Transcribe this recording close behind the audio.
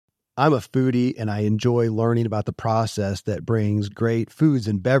I'm a foodie and I enjoy learning about the process that brings great foods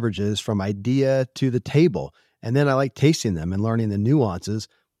and beverages from idea to the table. And then I like tasting them and learning the nuances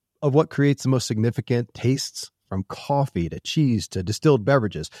of what creates the most significant tastes, from coffee to cheese to distilled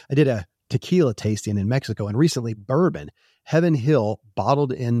beverages. I did a tequila tasting in Mexico and recently bourbon. Heaven Hill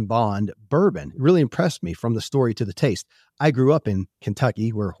Bottled in Bond bourbon really impressed me from the story to the taste. I grew up in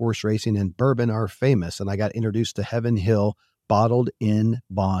Kentucky where horse racing and bourbon are famous, and I got introduced to Heaven Hill Bottled in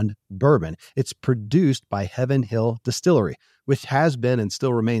Bond bourbon. It's produced by Heaven Hill Distillery, which has been and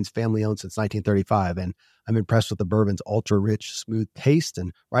still remains family owned since 1935. And I'm impressed with the bourbon's ultra rich, smooth taste.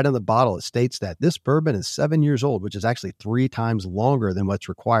 And right on the bottle, it states that this bourbon is 7 years old, which is actually 3 times longer than what's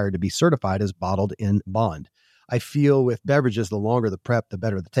required to be certified as bottled in bond. I feel with beverages, the longer the prep, the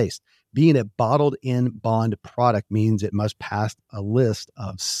better the taste. Being a bottled in bond product means it must pass a list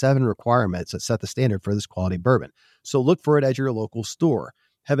of 7 requirements that set the standard for this quality bourbon. So look for it at your local store.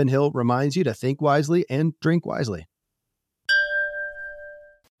 Heaven Hill reminds you to think wisely and drink wisely.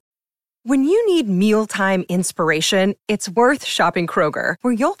 When you need mealtime inspiration, it's worth shopping Kroger,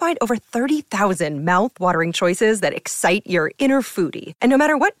 where you'll find over 30,000 mouth-watering choices that excite your inner foodie. And no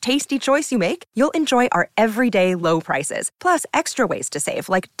matter what tasty choice you make, you'll enjoy our everyday low prices, plus extra ways to save,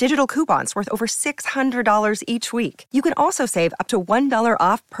 like digital coupons worth over $600 each week. You can also save up to $1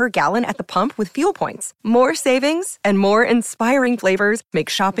 off per gallon at the pump with fuel points. More savings and more inspiring flavors make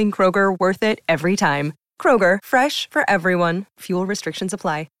shopping Kroger worth it every time. Kroger, fresh for everyone. Fuel restrictions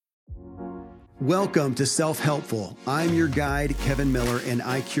apply. Welcome to Self-Helpful. I'm your guide, Kevin Miller, and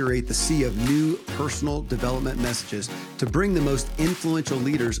I curate the sea of new personal development messages to bring the most influential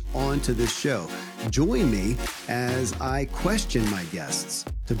leaders onto this show. Join me as I question my guests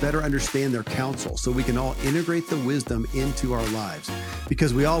to better understand their counsel so we can all integrate the wisdom into our lives,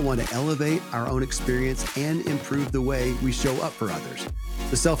 because we all want to elevate our own experience and improve the way we show up for others.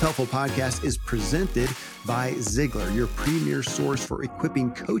 The Self-Helpful Podcast is presented by Ziglar, your premier source for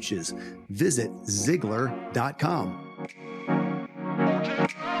equipping coaches. Visit Ziglar.com.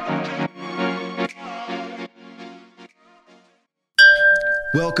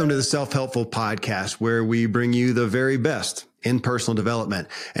 Welcome to the Self-Helpful Podcast, where we bring you the very best in personal development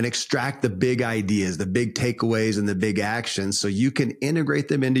and extract the big ideas, the big takeaways, and the big actions so you can integrate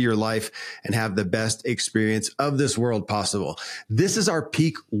them into your life and have the best experience of this world possible. This is our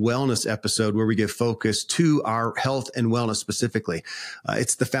peak wellness episode where we give focus to our health and wellness specifically.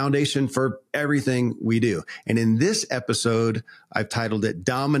 It's the foundation for everything we do. And in this episode, I've titled it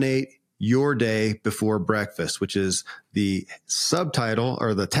Dominate Your Day Before Breakfast, which is the subtitle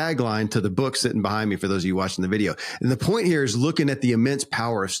or the tagline to the book sitting behind me for those of you watching the video. And the point here is looking at the immense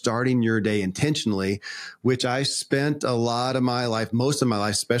power of starting your day intentionally, which I spent a lot of my life, most of my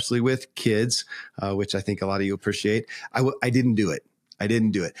life, especially with kids, which I think a lot of you appreciate. I didn't do it.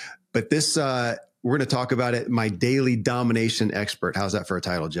 But this, we're going to talk about it. My daily domination expert. How's that for a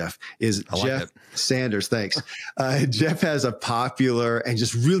title, Jeff? Is Jeff Sanders. Thanks. Jeff has a popular and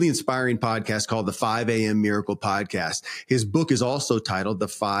just really inspiring podcast called the 5 a.m. Miracle Podcast. His book is also titled The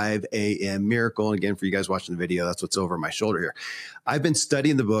 5 a.m. Miracle. And again, for you guys watching the video, that's what's over my shoulder here. I've been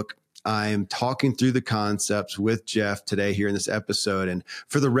studying the book. I'm talking through the concepts with Jeff today here in this episode. And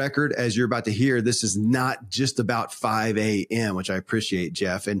for the record, as you're about to hear, this is not just about 5 a.m., which I appreciate,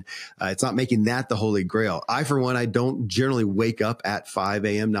 Jeff. And it's not making that the holy grail. I, for one, I don't generally wake up at 5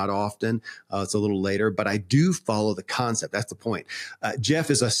 a.m., not often. It's a little later, but I do follow the concept. That's the point. Jeff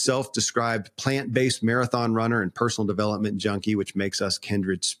is a self-described plant-based marathon runner and personal development junkie, which makes us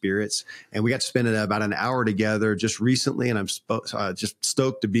kindred spirits. And we got to spend about an hour together just recently, and I'm just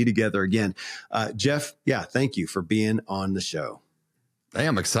stoked to be together again. Jeff, thank you for being on the show. Hey,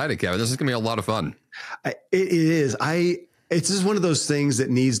 I'm excited, Kevin. This is going to be a lot of fun. It is. It's just one of those things that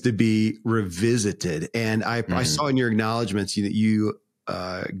needs to be revisited. And I saw in your acknowledgments you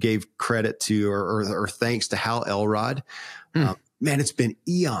gave credit to or thanks to Hal Elrod. Man, it's been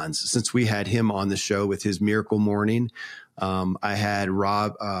eons since we had him on the show with his Miracle Morning. I had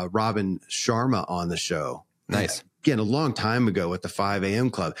Robin Sharma on the show. Nice. Again, a long time ago with the 5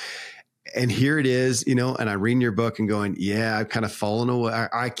 a.m. Club. And here it is, and I'm reading your book and going, I've kind of fallen away.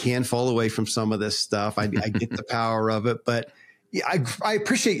 I can fall away from some of this stuff. I get the power of it, but I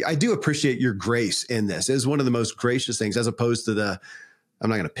do appreciate your grace in this. It is one of the most gracious things, as opposed to I'm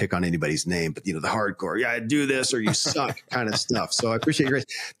not going to pick on anybody's name, but the hardcore, do this or you suck kind of stuff. So I appreciate your grace.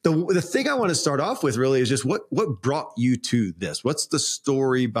 The thing I want to start off with really is just what brought you to this? What's the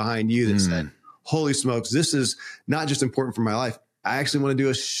story behind you that said, holy smokes, this is not just important for my life. I actually want to do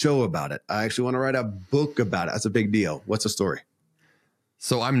a show about it. I actually want to write a book about it. That's a big deal. What's the story?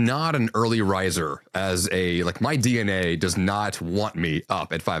 So I'm not an early riser my DNA does not want me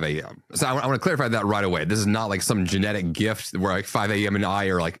up at 5 a.m. So I want to clarify that right away. This is not like some genetic gift where like 5 a.m. and I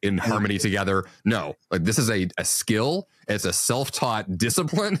are like in harmony together. No, like this is a skill. It's a self-taught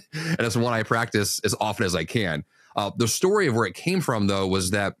discipline. And it's one I practice as often as I can. The story of where it came from though, was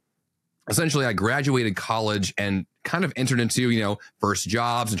that essentially I graduated college and kind of entered into, first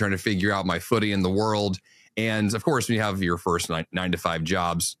jobs and trying to figure out my footing in the world. And of course, when you have your first 9 to 5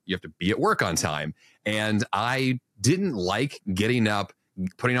 jobs, you have to be at work on time. And I didn't like getting up,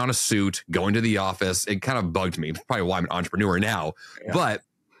 putting on a suit, going to the office. It kind of bugged me. It's probably why I'm an entrepreneur now. Yeah. But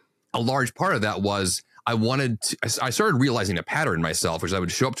a large part of that was I started realizing a pattern in myself, which I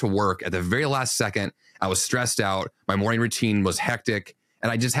would show up to work at the very last second. I was stressed out. My morning routine was hectic. And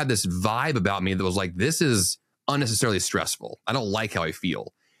I just had this vibe about me that was like, this is unnecessarily stressful. I don't like how I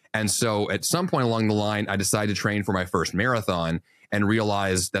feel. And so at some point along the line, I decided to train for my first marathon and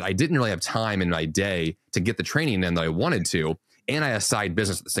realized that I didn't really have time in my day to get the training in that I wanted to. And I had a side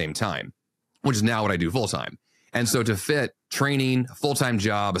business at the same time, which is now what I do full time. And so to fit training, a full-time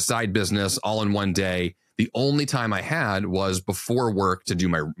job, a side business all in one day, the only time I had was before work to do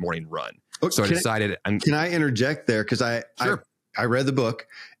my morning run. Okay, so I decided. Can I interject there? Because Sure. I read the book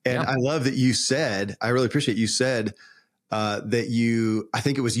and I love that you said, I really appreciate you said, that I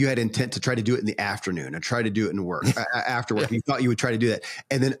think it was you had intent to try to do it in the afternoon or try to do it in work after work. You thought you would try to do that.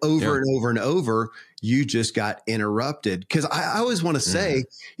 And then over and over and over, you just got interrupted. Cause I always want to say,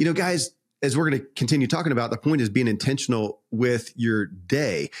 guys, as we're going to continue talking about, the point is being intentional with your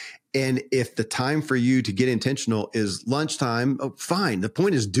day. And if the time for you to get intentional is lunchtime, fine. The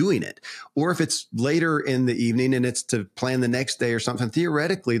point is doing it. Or if it's later in the evening and it's to plan the next day or something,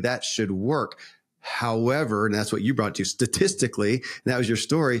 theoretically, that should work. However, and that's what you brought to statistically, and that was your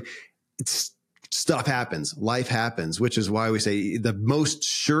story, stuff happens, life happens, which is why we say the most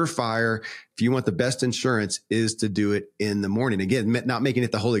surefire, if you want the best insurance, is to do it in the morning. Again, not making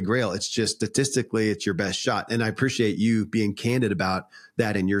it the holy grail. It's just statistically, it's your best shot. And I appreciate you being candid about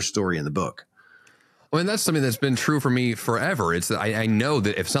that in your story in the book. Well, and that's something that's been true for me forever. It's that I know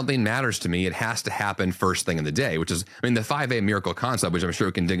that if something matters to me, it has to happen first thing in the day, which is, the 5 a.m. miracle concept, which I'm sure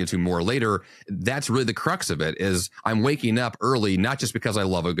we can dig into more later. That's really the crux of it is I'm waking up early, not just because I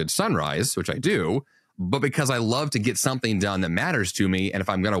love a good sunrise, which I do, but because I love to get something done that matters to me. And if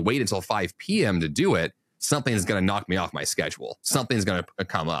I'm going to wait until 5 p.m. to do it, something is going to knock me off my schedule. Something's going to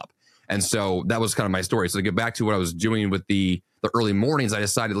come up. And so that was kind of my story. So to get back to what I was doing with the early mornings, I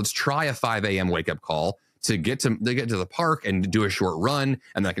decided let's try a 5 a.m. wake up call to get to the park and do a short run.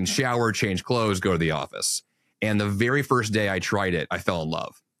 And then I can shower, change clothes, go to the office. And the very first day I tried it, I fell in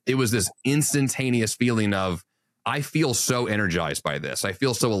love. It was this instantaneous feeling of, I feel so energized by this. I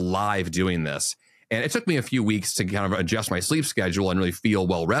feel so alive doing this. And it took me a few weeks to kind of adjust my sleep schedule and really feel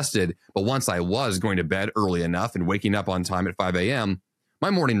well rested. But once I was going to bed early enough and waking up on time at 5 a.m., my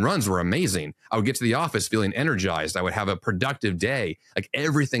morning runs were amazing. I would get to the office feeling energized. I would have a productive day. Like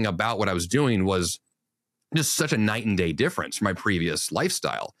everything about what I was doing was just such a night and day difference from my previous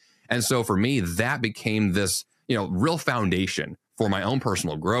lifestyle. And so for me, that became this, real foundation for my own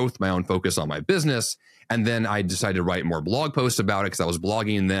personal growth, my own focus on my business. And then I decided to write more blog posts about it because I was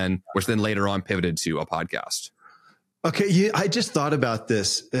blogging then, which then later on pivoted to a podcast. Okay. I just thought about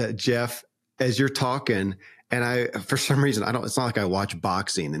this, Jeff, as you're talking. And for some reason, it's not like I watch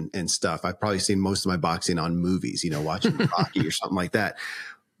boxing and stuff. I've probably seen most of my boxing on movies, watching Rocky or something like that.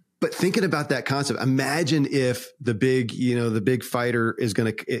 But thinking about that concept, imagine if the big fighter is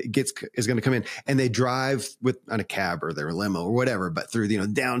going to come in and they drive on a cab or their limo or whatever, but through,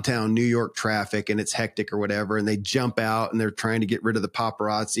 downtown New York traffic and it's hectic or whatever. And they jump out and they're trying to get rid of the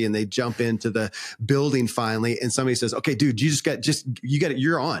paparazzi and they jump into the building finally. And somebody says, okay, dude,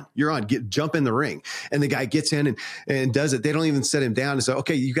 you're on, jump in the ring. And the guy gets in and does it. They don't even set him down and say,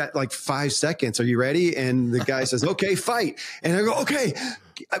 okay, you got like 5 seconds. Are you ready? And the guy says, okay, fight. And I go, okay.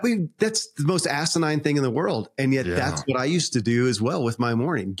 That's the most asinine thing in the world. And yet that's what I used to do as well with my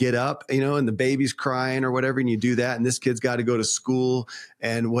morning. Get up, and the baby's crying or whatever. And you do that. And this kid's got to go to school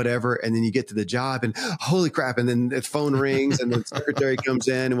and whatever. And then you get to the job and holy crap. And then the phone rings and the secretary comes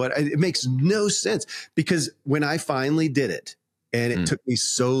in and it makes no sense because when I finally did it and it took me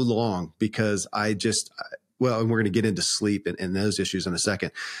so long because and we're going to get into sleep and those issues in a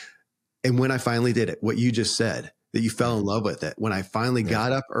second. And when I finally did it, what you just said, that you fell in love with it. When I finally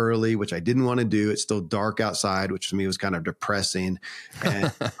got up early, which I didn't want to do, it's still dark outside, which to me was kind of depressing.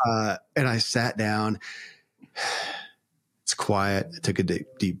 And, and I sat down, it's quiet. I took a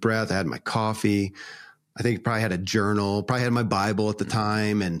deep breath. I had my coffee. I think probably had a journal, probably had my Bible at the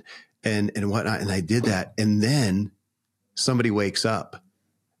time and whatnot. And I did that. And then somebody wakes up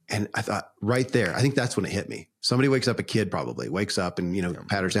And I thought right there, I think that's when it hit me. Somebody wakes up, a kid probably wakes up and,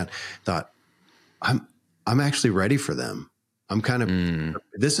 patters down. Thought, I'm actually ready for them. I'm kind of,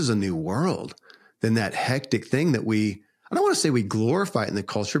 this is a new world than that hectic thing that I don't want to say we glorify it in the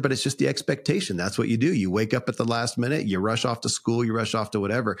culture, but it's just the expectation. That's what you do. You wake up at the last minute, you rush off to school, you rush off to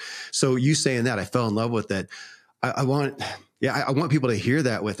whatever. So you saying that, I fell in love with that. I want people to hear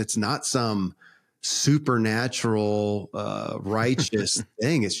that it's not some supernatural, righteous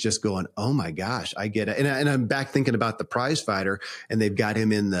thing. It's just going, oh my gosh, I get it. And I'm back thinking about the prize fighter, and they've got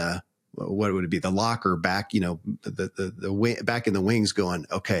him in what would it be? The locker back, the back in the wings going,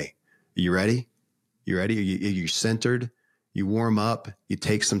 okay, are you ready? You ready? Are you centered? You warm up, you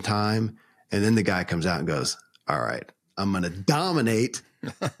take some time, and then the guy comes out and goes, all right, I'm going to dominate.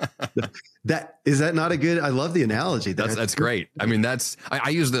 Is that not a good, I love the analogy. That's great. I mean, I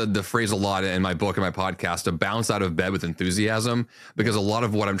use the phrase a lot in my book and my podcast, to bounce out of bed with enthusiasm, because a lot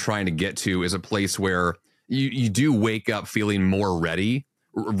of what I'm trying to get to is a place where you do wake up feeling more ready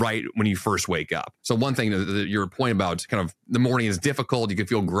right when you first wake up. So one thing that your point about kind of the morning is difficult. You can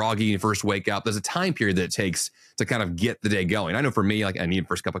feel groggy when you first wake up. There's a time period that it takes to kind of get the day going. I know for me, like I need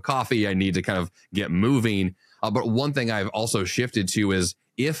first cup of coffee. I need to kind of get moving. But one thing I've also shifted to is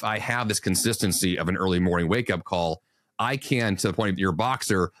if I have this consistency of an early morning wake up call, I can, to the point of your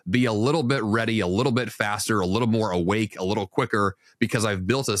boxer, be a little bit ready, a little bit faster, a little more awake, a little quicker, because I've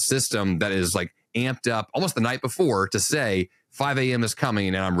built a system that is like amped up almost the night before to say 5 a.m. is coming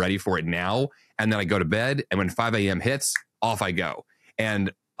and I'm ready for it now. And then I go to bed, and when 5 a.m. hits, off I go.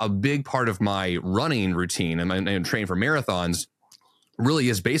 And a big part of my running routine and train for marathons really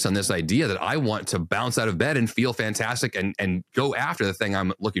is based on this idea that I want to bounce out of bed and feel fantastic and go after the thing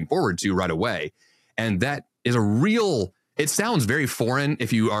I'm looking forward to right away. And that is it sounds very foreign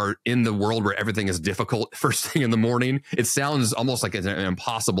if you are in the world where everything is difficult first thing in the morning. It sounds almost like an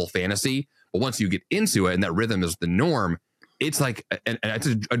impossible fantasy. But once you get into it and that rhythm is the norm, it's like it's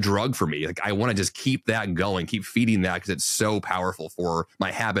a drug for me. Like I want to just keep that going, keep feeding that, because it's so powerful for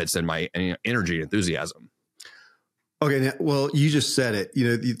my habits and my energy and enthusiasm. Okay, well, you just said it.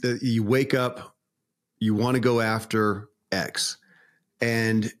 You wake up, you want to go after X,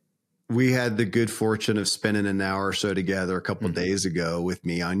 and we had the good fortune of spending an hour or so together a couple of days ago with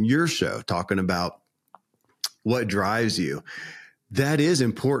me on your show, talking about what drives you. That is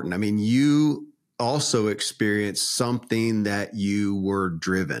important. I mean, you also experienced something that you were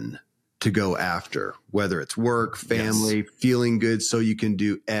driven to go after, whether it's work, family, feeling good so you can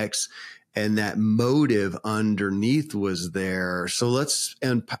do X, and that motive underneath was there. So let's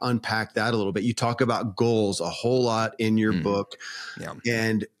unpack that a little bit. You talk about goals a whole lot in your book. Yeah.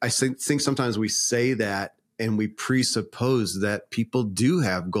 And I think sometimes we say that and we presuppose that people do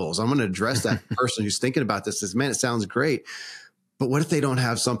have goals. I'm going to address that person who's thinking about this, says, man, it sounds great. But what if they don't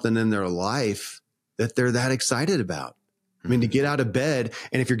have something in their life that they're that excited about? I mean, to get out of bed,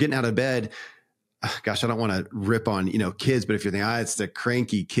 and if you're getting out of bed, gosh, I don't want to rip on, kids, but if you're thinking, it's the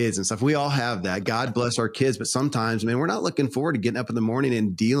cranky kids and stuff, we all have that. God bless our kids. But sometimes, we're not looking forward to getting up in the morning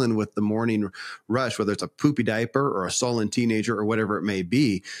and dealing with the morning rush, whether it's a poopy diaper or a sullen teenager or whatever it may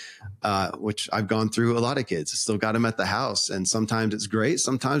be, which I've gone through. A lot of kids still got them at the house. And sometimes it's great.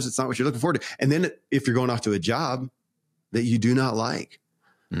 Sometimes it's not what you're looking forward to. And then if you're going off to a job that you do not like,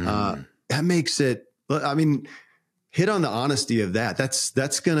 that makes it, hit on the honesty of that.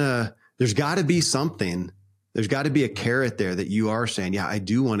 There's got to be something. There's got to be a carrot there that you are saying, yeah, I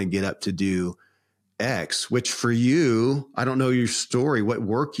do want to get up to do X, which for you, I don't know your story, what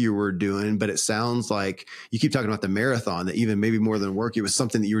work you were doing, but it sounds like you keep talking about the marathon, that even maybe more than work, it was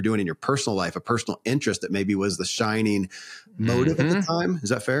something that you were doing in your personal life, a personal interest that maybe was the shining motive at the time. Is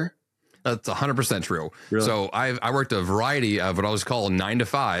that fair? That's 100% true. Really? So I worked a variety of what I was called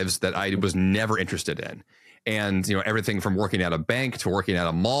 9-to-5s that I was never interested in. And, everything from working at a bank to working at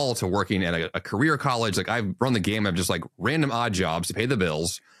a mall to working at a career college. Like I've run the game of just like random odd jobs to pay the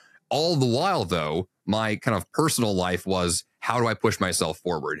bills. All the while, though, my kind of personal life was, how do I push myself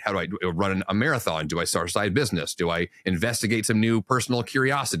forward? How do I run a marathon? Do I start a side business? Do I investigate some new personal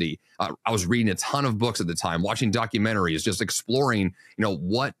curiosity? I was reading a ton of books at the time, watching documentaries, just exploring,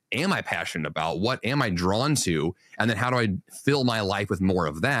 what am I passionate about? What am I drawn to? And then how do I fill my life with more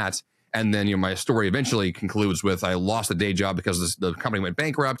of that? And then, my story eventually concludes with, I lost a day job because the company went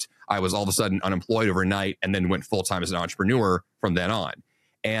bankrupt. I was all of a sudden unemployed overnight and then went full-time as an entrepreneur from then on.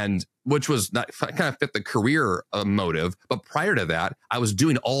 And which was not kind of fit the career motive. But prior to that, I was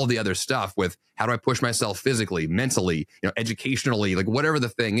doing all the other stuff with, how do I push myself physically, mentally, educationally, like whatever the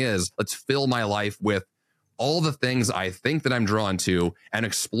thing is, let's fill my life with all the things I think that I'm drawn to and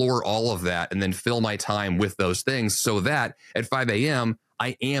explore all of that and then fill my time with those things so that at 5 a.m.,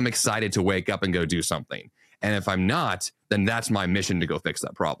 I am excited to wake up and go do something. And if I'm not, then that's my mission to go fix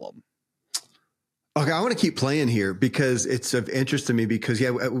that problem. Okay, I want to keep playing here because it's of interest to me because,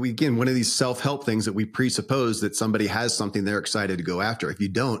 again, one of these self-help things that we presuppose that somebody has something they're excited to go after. If you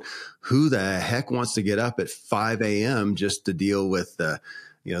don't, who the heck wants to get up at 5 a.m. just to deal with the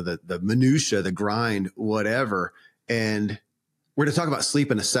minutia, the grind, whatever? And we're going to talk about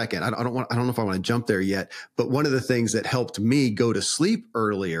sleep in a second. I don't know if I want to jump there yet, but one of the things that helped me go to sleep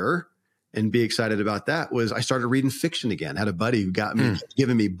earlier and be excited about that was I started reading fiction again. I had a buddy who got me,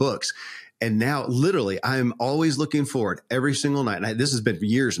 giving me books. And now literally I'm always looking forward every single night. And this has been for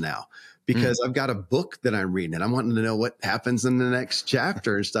years now because I've got a book that I'm reading and I'm wanting to know what happens in the next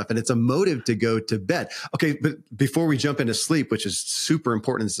chapter and stuff. And it's a motive to go to bed. Okay. But before we jump into sleep, which is super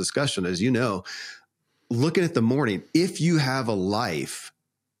important in this discussion, as you know, looking at the morning, if you have a life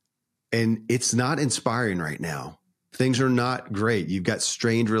and it's not inspiring right now, things are not great. You've got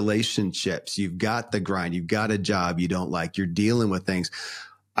strained relationships. You've got the grind. You've got a job you don't like. You're dealing with things.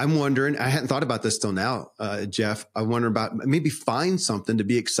 I'm wondering, I hadn't thought about this till now, Jeff. I wonder about maybe find something to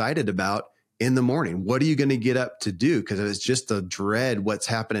be excited about in the morning. What are you going to get up to do? Because if it's just a dread what's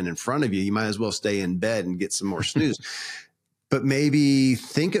happening in front of you, you might as well stay in bed and get some more snooze. But maybe you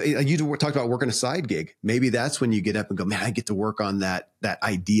talked about working a side gig. Maybe that's when you get up and go, man, I get to work on that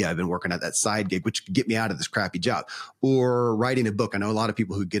idea I've been working at, that side gig, which could get me out of this crappy job. Or writing a book. I know a lot of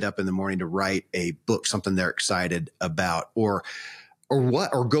people who get up in the morning to write a book, something they're excited about, or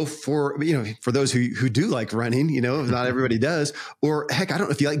go for those who do like running, not everybody does, or heck, I don't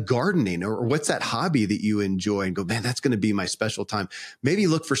know if you like gardening or what's that hobby that you enjoy and go, man, that's going to be my special time. Maybe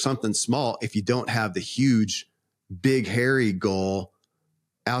look for something small if you don't have the huge, big, hairy goal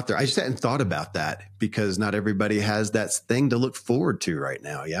out there. I just hadn't thought about that because not everybody has that thing to look forward to right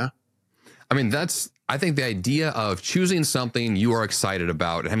now. Yeah. I mean, I think the idea of choosing something you are excited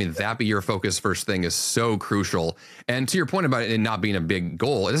about and having that be your focus first thing is so crucial. And to your point about it not being a big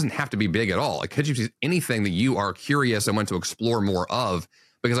goal, it doesn't have to be big at all. It could just be anything that you are curious and want to explore more of,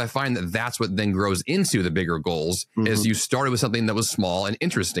 because I find that that's what then grows into the bigger goals is you started with something that was small and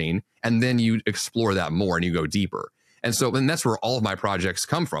interesting, and then you explore that more and you go deeper. And that's where all of my projects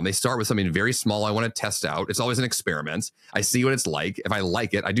come from. They start with something very small I want to test out. It's always an experiment. I see what it's like. If I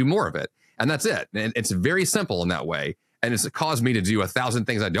like it, I do more of it. And that's it. And it's very simple in that way. And it's caused me to do 1,000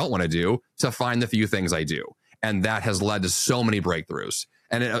 things I don't want to do to find the few things I do. And that has led to so many breakthroughs.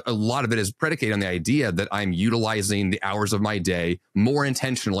 And a lot of it is predicated on the idea that I'm utilizing the hours of my day more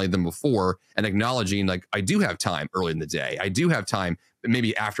intentionally than before and acknowledging like I do have time early in the day. I do have time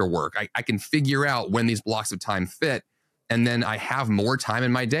maybe after work. I can figure out when these blocks of time fit. And then I have more time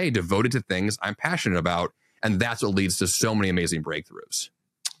in my day devoted to things I'm passionate about. And that's what leads to so many amazing breakthroughs.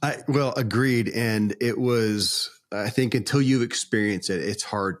 Well, agreed. And it was, I think until you've experienced it, it's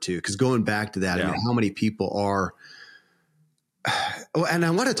hard to, because going back to that, I mean, how many people are, and I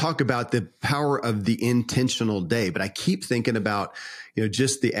want to talk about the power of the intentional day, but I keep thinking about,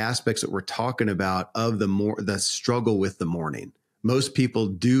 just the aspects that we're talking about of the struggle with the morning. Most people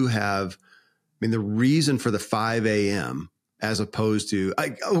do have, the reason for the 5 a.m. as opposed to,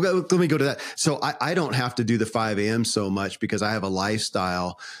 let me go to that. So I don't have to do the 5 a.m. so much because I have a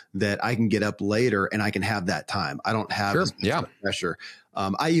lifestyle that I can get up later and I can have that time. I don't have pressure.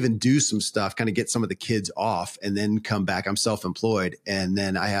 I even do some stuff, kind of get some of the kids off and then come back. I'm self-employed. And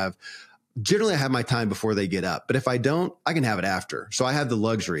then generally I have my time before they get up, but if I don't, I can have it after. So I have the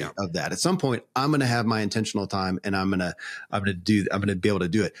luxury of that. At some point, I'm going to have my intentional time and I'm going to be able to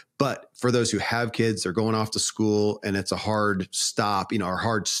do it. But for those who have kids, they're going off to school and it's a hard stop, or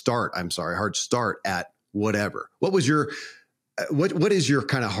hard start at whatever. What was what is your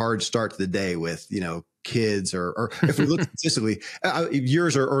kind of hard start to the day with, kids or if we look statistically,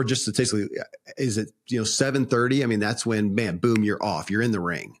 yours or just statistically, is it, 7:30? That's when, man, boom, you're off. You're in the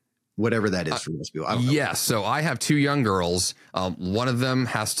ring. Whatever that is for most people. I don't know. Yes. So I have 2 young girls. One of them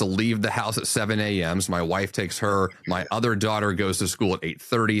has to leave the house at 7 a.m. So my wife takes her. My other daughter goes to school at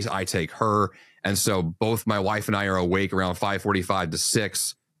 8:30. I take her. And so both my wife and I are awake around 5:45 to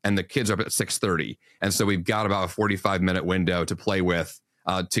 6, and the kids are up at 6:30. And so we've got about a 45-minute window to play with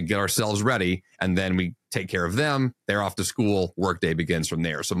to get ourselves ready. And then we take care of them. They're off to school. Workday begins from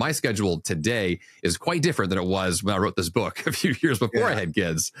there. So my schedule today is quite different than it was when I wrote this book a few years before I had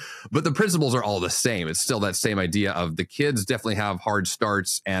kids. But the principles are all the same. It's still that same idea of the kids definitely have hard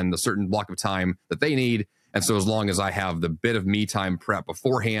starts and a certain block of time that they need. And so as long as I have the bit of me time prep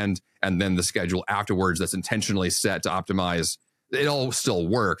beforehand and then the schedule afterwards that's intentionally set to optimize, it all still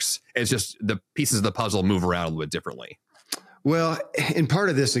works. It's just the pieces of the puzzle move around a little bit differently. Well, and part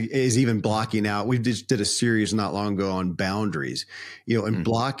of this is even blocking out. We just did a series not long ago on boundaries, and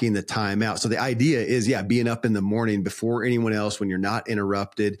blocking the time out. So the idea is, being up in the morning before anyone else when you're not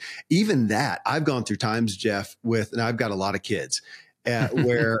interrupted. Even that, I've gone through times, Jeff, and I've got a lot of kids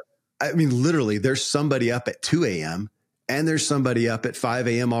where, I mean, literally there's somebody up at 2 a.m. and there's somebody up at 5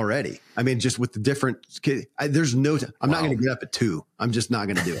 a.m. already. I mean, just with the different kids, there's no, I'm not going to get up at 2. I'm just not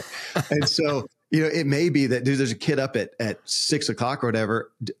going to do it. And so, it may be that there's a kid up at 6 o'clock or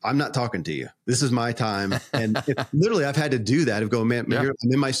whatever. I'm not talking to you. This is my time. And literally I've had to do that. I'm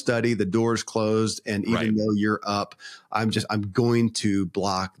in my study, the door's closed. And even though you're up, I'm going to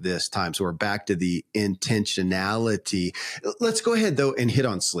block this time. So we're back to the intentionality. Let's go ahead though and hit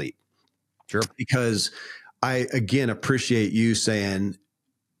on sleep. Sure. Because I, again, appreciate you saying,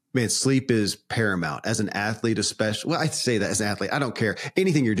 man, sleep is paramount as an athlete, especially. Well, I say that as an athlete, I don't care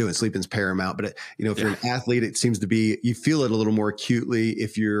anything you're doing. Sleeping is paramount, but if you're an athlete, it seems to be, you feel it a little more acutely.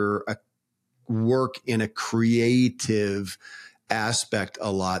 If you're work in a creative aspect a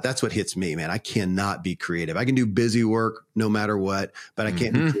lot, that's what hits me, man. I cannot be creative. I can do busy work no matter what, but I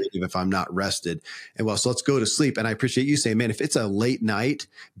can't be creative if I'm not rested. And so let's go to sleep. And I appreciate you saying, man, if it's a late night,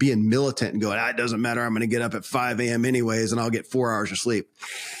 being militant and going, it doesn't matter. I'm going to get up at 5 a.m. anyways, and I'll get 4 hours of sleep.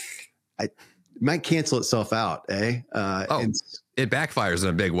 It might cancel itself out, eh? It backfires in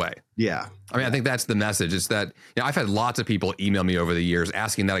a big way. Yeah. I mean, I think that's the message. It's that I've had lots of people email me over the years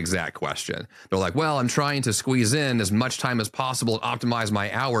asking that exact question. They're like, well, I'm trying to squeeze in as much time as possible and optimize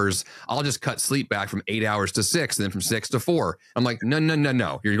my hours. I'll just cut sleep back from 8 hours to 6 and then from 6 to 4. I'm like,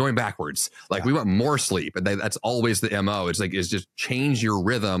 no. You're going backwards. Like we want more sleep. And that's always the MO. It's just change your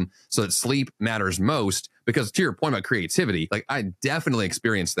rhythm so that sleep matters most. Because to your point about creativity, like I definitely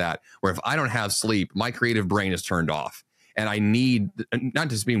experienced that where if I don't have sleep, my creative brain is turned off. And I need not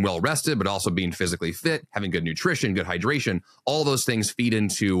just being well rested, but also being physically fit, having good nutrition, good hydration. All those things feed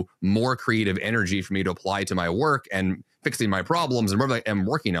into more creative energy for me to apply to my work and fixing my problems and whatever I'm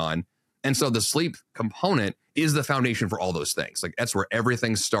working on. And so the sleep component is the foundation for all those things. Like that's where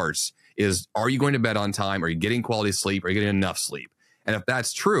everything starts is, are you going to bed on time? Are you getting quality sleep? Are you getting enough sleep? And if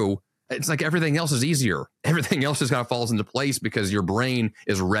that's true, it's like everything else is easier. Everything else just kind of falls into place because your brain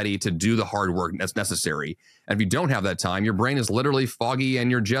is ready to do the hard work that's necessary. And if you don't have that time, your brain is literally foggy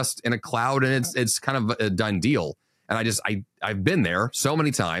and you're just in a cloud and it's kind of a done deal. And I've been there so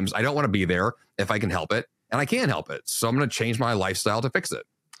many times. I don't want to be there if I can help it, and I can't help it. So I'm going to change my lifestyle to fix it.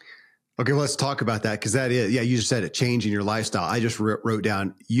 Okay, well, let's talk about that because that is, you just said it, changing your lifestyle. I just wrote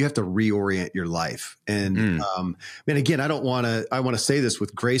down, you have to reorient your life. And again, I want to say this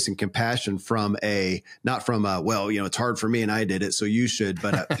with grace and compassion not from it's hard for me and I did it, so you should,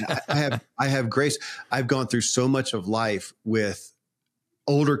 but I have grace. I've gone through so much of life with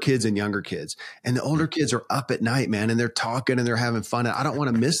older kids and younger kids, and the older kids are up at night, man, and they're talking and they're having fun. And I don't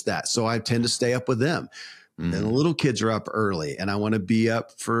want to miss that. So I tend to stay up with them. And the little kids are up early and I want to be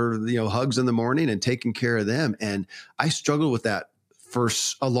up for, hugs in the morning and taking care of them. And I struggled with that for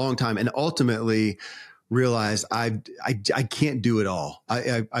a long time and ultimately realized I can't do it all.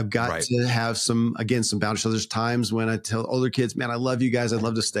 I've got to have some boundaries. So there's times when I tell older kids, man, I love you guys. I'd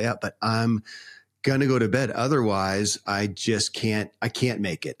love to stay up, but I'm going to go to bed. Otherwise I can't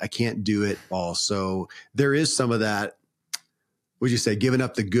make it. I can't do it all. So there is some of that, would you say, giving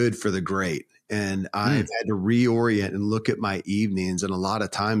up the good for the great. And I've had to reorient and look at my evenings. And a lot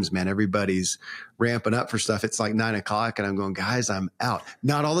of times, man, everybody's ramping up for stuff. It's like 9 o'clock and I'm going, guys, I'm out.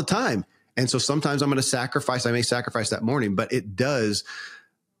 Not all the time. And so sometimes I may sacrifice that morning, but it does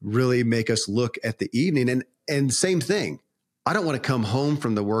really make us look at the evening. And same thing. I don't want to come home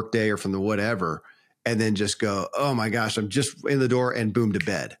from the workday or from the whatever and then just go, oh my gosh, I'm just in the door and boom, to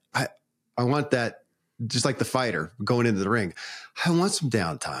bed. I want that, just like the fighter going into the ring. I want some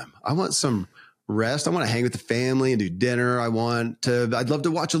downtime. I want some rest. I want to hang with the family and do dinner. I'd love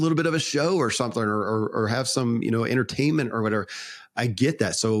to watch a little bit of a show or something or have some, entertainment or whatever. I get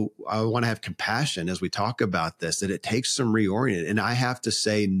that. So I want to have compassion as we talk about this, that it takes some reorienting. And I have to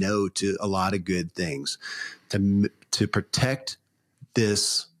say no to a lot of good things to protect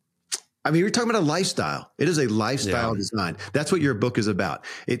this. I mean, you're talking about a lifestyle. It is a lifestyle design. That's what your book is about.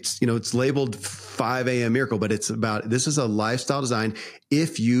 It's, it's labeled 5 a.m. Miracle, but it's about, this is a lifestyle design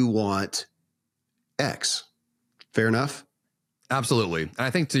if you want X. Fair enough? Absolutely. And I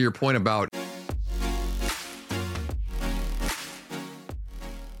think to your point about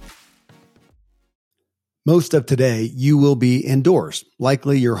most of today, you will be indoors,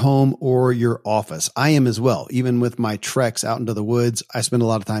 likely your home or your office. I am as well. Even with my treks out into the woods, I spend a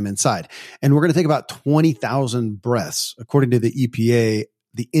lot of time inside. And we're going to take about 20,000 breaths. According to the EPA,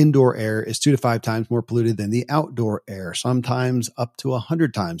 The indoor air is 2 to 5 times more polluted than the outdoor air, sometimes up to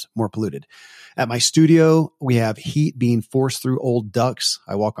 100 times more polluted. At my studio, we have heat being forced through old ducts.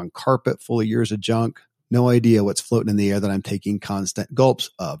 I walk on carpet full of years of junk. No idea what's floating in the air that I'm taking constant gulps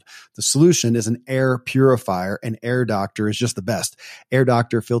of. The solution is an air purifier, and Air Doctor is just the best. Air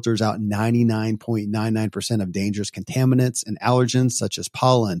Doctor filters out 99.99% of dangerous contaminants and allergens such as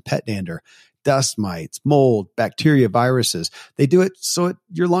pollen, pet dander, dust mites, mold, bacteria, viruses. They do it so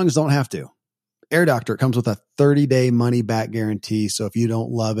your lungs don't have to. Air Doctor comes with a 30-day money-back guarantee, so if you don't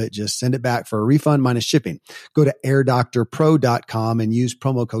love it, just send it back for a refund minus shipping. Go to airdoctorpro.com and use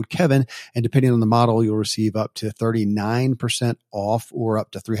promo code Kevin, and depending on the model, you'll receive up to 39% off or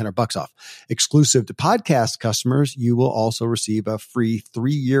up to $300 off. Exclusive to podcast customers, you will also receive a free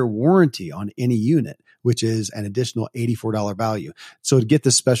 3-year warranty on any unit, which is an additional $84 value. So to get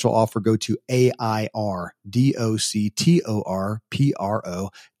this special offer, go to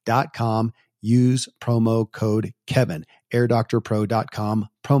airdoctorpro.com. Use promo code Kevin. airdoctorpro.com,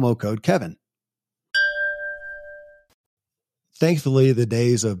 promo code Kevin. Thankfully, the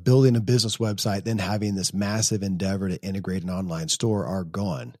days of building a business website, then having this massive endeavor to integrate an online store are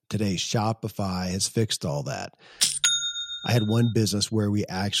gone. Today, Shopify has fixed all that. I had one business where we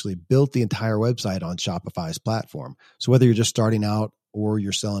actually built the entire website on Shopify's platform. So whether you're just starting out or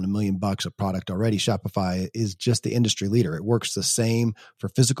you're selling $1 million of product already, Shopify is just the industry leader. It works the same for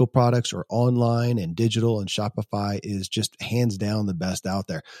physical products or online and digital, and Shopify is just hands down the best out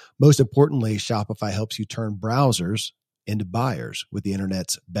there. Most importantly, Shopify helps you turn browsers into buyers with the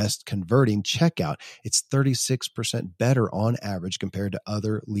internet's best converting checkout. It's 36% better on average compared to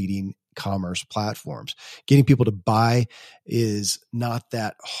other leading commerce platforms. Getting people to buy is not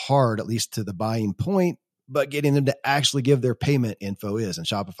that hard, at least to the buying point, but getting them to actually give their payment info is, and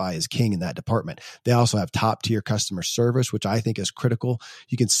Shopify is king in that department. They also have top tier customer service, which I think is critical.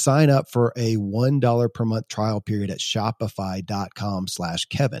 You can sign up for a $1 per month trial period at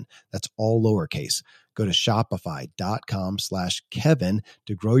shopify.com/Kevin. That's all lowercase. Go to shopify.com/Kevin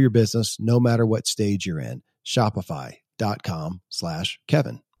to grow your business no matter what stage you're in.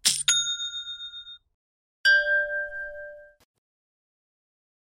 Shopify.com/Kevin.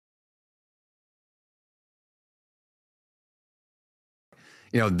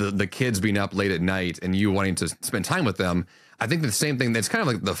 You know, the kids being up late at night and you wanting to spend time with them. I think the same thing, that's kind of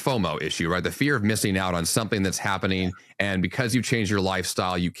like the FOMO issue, right? The fear of missing out on something that's happening. And because you changed your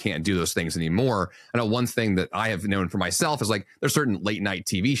lifestyle, you can't do those things anymore. I know one thing that I have known for myself is like, there's certain late night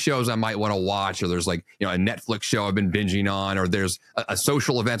TV shows I might want to watch, or there's like, you know, a Netflix show I've been binging on, or there's a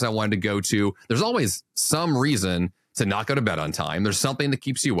social event I wanted to go to. There's always some reason to not go to bed on time. There's something that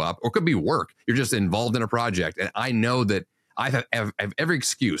keeps you up, or it could be work. You're just involved in a project. And I know that I have every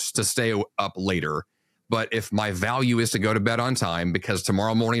excuse to stay up later, but if my value is to go to bed on time because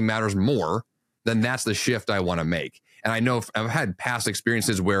tomorrow morning matters more, then that's the shift I want to make. And I know I've had past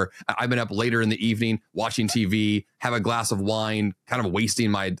experiences where I've been up later in the evening watching TV, have a glass of wine, kind of wasting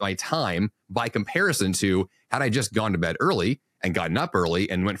my time by comparison to had I just gone to bed early and gotten up early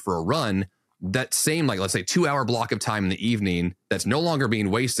and went for a run. That same, like, let's say 2-hour block of time in the evening that's no longer being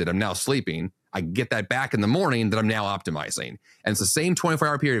wasted. I'm now sleeping. I get that back in the morning that I'm now optimizing. And it's the same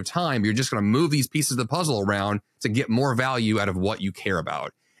 24-hour period of time. You're just going to move these pieces of the puzzle around to get more value out of what you care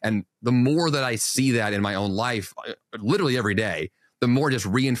about. And the more that I see that in my own life, literally every day, the more it just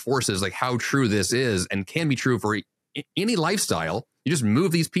reinforces like how true this is and can be true for any lifestyle. You just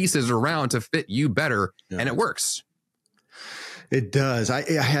move these pieces around to fit you better, and it works. It does. I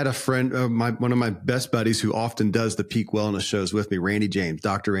had a friend, one of my best buddies who often does the peak wellness shows with me, Randy James,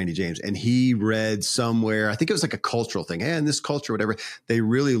 Dr. Randy James. And he read somewhere, I think it was like a cultural thing. Hey, in this culture, whatever, they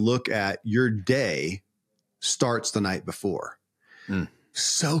really look at your day starts the night before.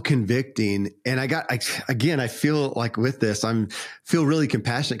 So convicting. And I feel like with this, feel really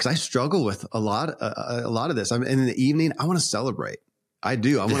compassionate because I struggle with a lot of this. And in the evening, I want to celebrate. I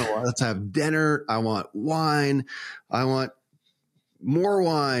do. Let's have dinner. I want wine. I want more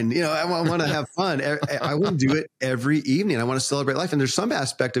wine. You know, I want to have fun. I want to do it every evening. I want to celebrate life. And there's some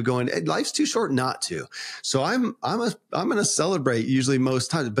aspect of going, life's too short not to. So I'm going to celebrate usually most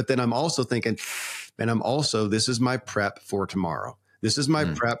times, but then I'm also thinking, this is my prep for tomorrow. This is my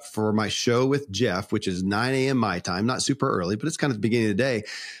prep for my show with Jeff, which is 9 a.m. my time, not super early, but it's kind of the beginning of the day.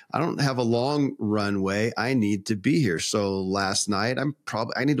 I don't have a long runway. I need to be here. So last night, I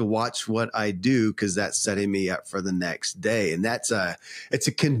need to watch what I do because that's setting me up for the next day. And it's a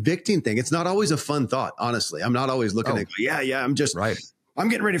convicting thing. It's not always a fun thought, honestly. I'm not always looking at, I'm just right. I'm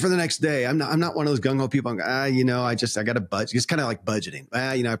getting ready for the next day. I'm not one of those gung-ho people. I got to budget. It's kind of like budgeting.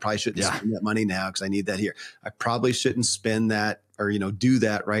 I probably shouldn't spend that money now because I need that here. I probably shouldn't spend that or, do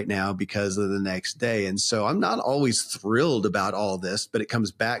that right now because of the next day. And so I'm not always thrilled about all this, but it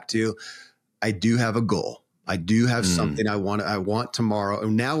comes back to, I do have a goal. I do have something I want tomorrow.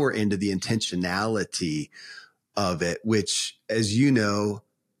 And now we're into the intentionality of it, which, as you know,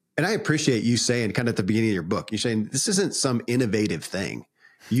 and I appreciate you saying kind of at the beginning of your book, you're saying this isn't some innovative thing.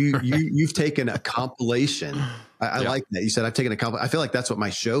 You've taken a compilation. I like that. You said I've taken a compilation. I feel like that's what my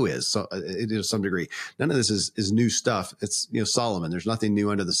show is. So it is to some degree. None of this is new stuff. It's, Solomon, there's nothing new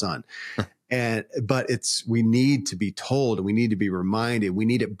under the sun. But we need to be told, and we need to be reminded, we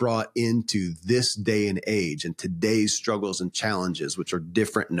need it brought into this day and age and today's struggles and challenges, which are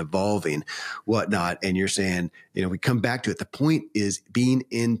different and evolving, whatnot. And you're saying, we come back to it. The point is being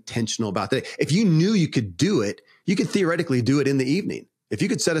intentional about that. If you knew you could do it, you could theoretically do it in the evening. If you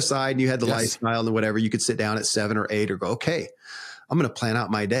could set aside and you had the lifestyle and whatever, you could sit down at 7 or 8 or go, okay, I'm going to plan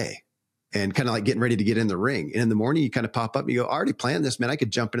out my day. And kind of like getting ready to get in the ring. And in the morning, you kind of pop up and you go, I already planned this, man. I could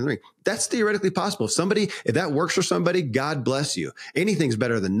jump in the ring. That's theoretically possible. If that works for somebody, God bless you. Anything's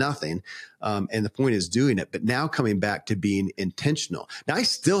better than nothing. And the point is doing it. But now coming back to being intentional. Now I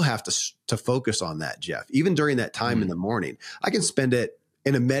still have to focus on that, Jeff. Even during that time in the morning, I can spend it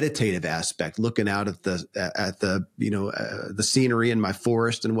in a meditative aspect, looking out at the scenery in my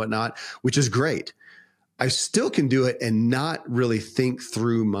forest and whatnot, which is great. I still can do it and not really think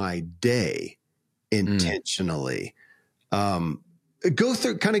through my day intentionally. Go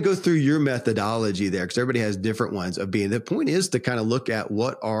through your methodology there, because everybody has different ones of being. The point is to kind of look at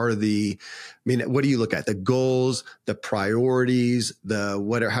what do you look at? The goals, the priorities,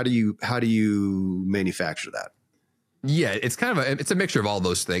 how do you manufacture that? Yeah, it's it's a mixture of all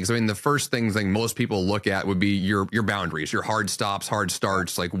those things. I mean, the first thing most people look at would be your boundaries, your hard stops, hard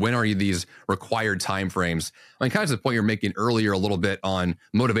starts. Like, when are these required timeframes? I mean, kind of to the point you're making earlier a little bit on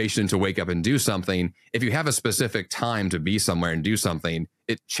motivation to wake up and do something. If you have a specific time to be somewhere and do something,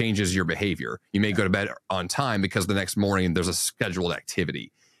 it changes your behavior. You may go to bed on time because the next morning there's a scheduled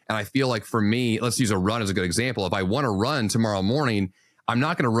activity. And I feel like for me, let's use a run as a good example. If I want to run tomorrow morning, I'm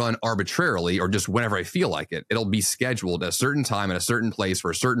not going to run arbitrarily or just whenever I feel like it. It'll be scheduled at a certain time, at a certain place,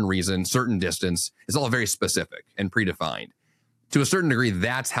 for a certain reason, certain distance. It's all very specific and predefined. To a certain degree,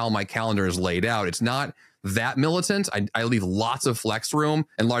 that's how my calendar is laid out. It's not that militant. I leave lots of flex room,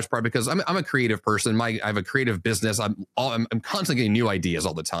 in large part because I'm a creative person. I have a creative business. I'm constantly getting new ideas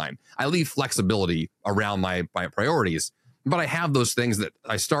all the time. I leave flexibility around my priorities. But I have those things that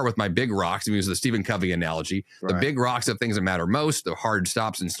I start with my big rocks. I use the Stephen Covey analogy. Right. The big rocks of things that matter most, the hard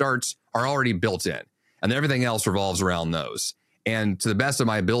stops and starts, are already built in. And then everything else revolves around those. And to the best of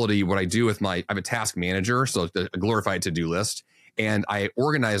my ability, what I do with I have a task manager, so a glorified to-do list. And I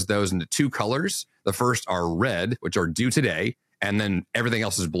organize those into 2 colors. The first are red, which are due today. And then everything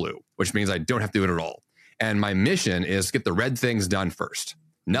else is blue, which means I don't have to do it at all. And my mission is to get the red things done first.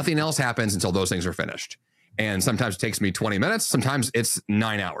 Nothing else happens until those things are finished. And sometimes it takes me 20 minutes. Sometimes it's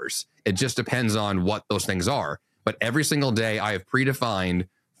 9 hours. It just depends on what those things are. But every single day I have predefined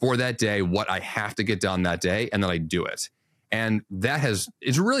for that day what I have to get done that day, and then I do it. And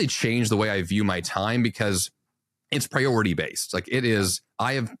it's really changed the way I view my time, because it's priority based. Like, it is,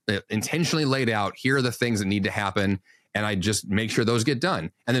 I have intentionally laid out, here are the things that need to happen, and I just make sure those get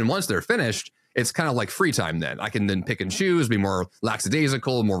done. And then once they're finished, it's kind of like free time then. I can then pick and choose, be more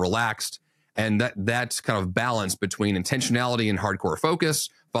lackadaisical, more relaxed. And that kind of balance between intentionality and hardcore focus,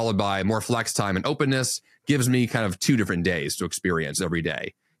 followed by more flex time and openness, gives me kind of 2 different days to experience every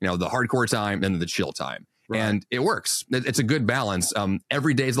day. The hardcore time and the chill time. Right. And it works. It's a good balance.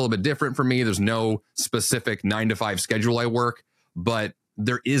 Every day is a little bit different for me. There's no specific 9 to 5 schedule I work, but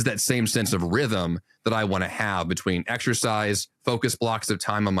there is that same sense of rhythm that I want to have between exercise, focus blocks of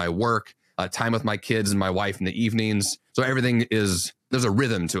time on my work, time with my kids and my wife in the evenings. So there's a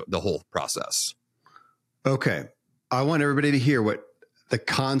rhythm to the whole process. Okay. I want everybody to hear what the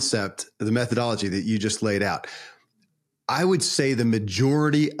concept, the methodology that you just laid out. I would say the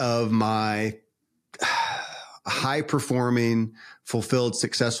majority of my high performing, fulfilled,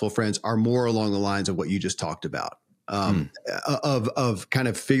 successful friends are more along the lines of what you just talked about. Of kind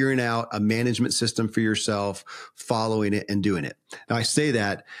of figuring out a management system for yourself, following it and doing it. Now I say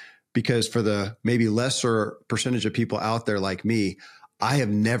that because for the maybe lesser percentage of people out there like me, I have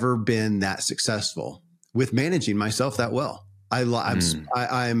never been that successful with managing myself that well.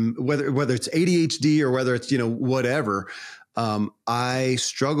 I'm whether it's ADHD or whether it's, whatever, I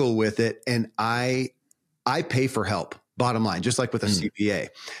struggle with it, and I pay for help. Bottom line, just like with a CPA,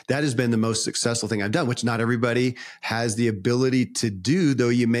 that has been the most successful thing I've done, which not everybody has the ability to do, though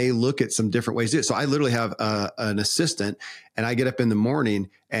you may look at some different ways to do it. So I literally have an assistant, and I get up in the morning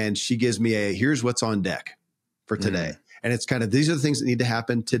and she gives me here's what's on deck for today. And it's kind of, these are the things that need to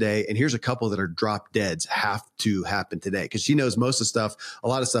happen today. And here's a couple that are drop deads, have to happen today. Cause she knows most of the stuff, a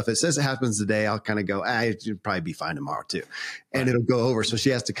lot of stuff, it says it happens today. I'll kind of go, it'll probably be fine tomorrow too. And it'll go over. So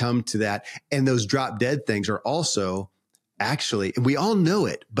she has to come to that. And those drop dead things are also actually, we all know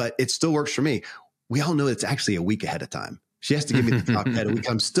it, but it still works for me. We all know it's actually a week ahead of time. She has to give me the drop dead a week.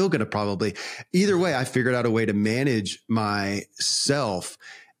 I'm still going to probably, either way, I figured out a way to manage myself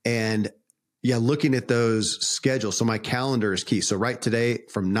and looking at those schedules. So my calendar is key. So right today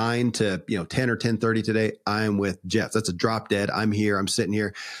from 9 to 10 or 10:30 today, I'm with Jeff. That's a drop dead. I'm here. I'm sitting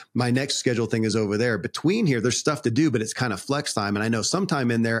here. My next schedule thing is over there. Between here, there's stuff to do, but it's kind of flex time. And I know sometime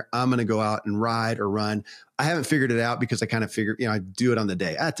in there, I'm going to go out and ride or run. I haven't figured it out because I kind of figure, I do it on the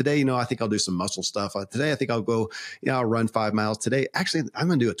day. Today, I think I'll do some muscle stuff. Today, I think I'll go, I'll run 5 miles today. Actually, I'm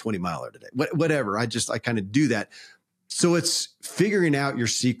going to do a 20 miler today. Whatever. I kind of do that. So it's figuring out your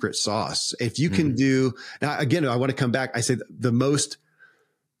secret sauce. If you can do, now again, I want to come back. I say the most,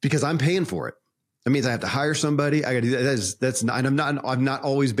 because I'm paying for it. That means I have to hire somebody. I got to do that. That's not, and I've not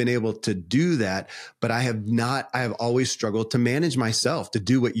always been able to do that, but I have always struggled to manage myself, to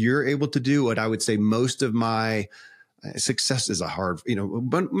do what you're able to do. What I would say most of my success is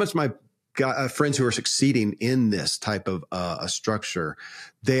most of my friends who are succeeding in this type of a structure,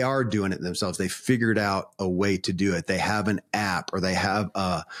 they are doing it themselves. They figured out a way to do it. They have an app or they have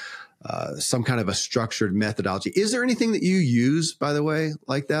some kind of a structured methodology. Is there anything that you use, by the way,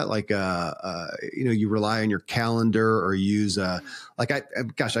 like that? Like, you rely on your calendar or use, I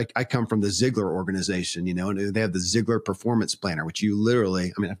come from the Ziglar organization, and they have the Ziglar Performance Planner, which you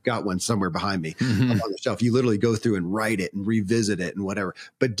literally, I've got one somewhere behind me on the shelf. You literally go through and write it and revisit it and whatever.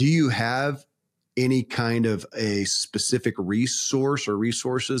 But do you have any kind of a specific resource or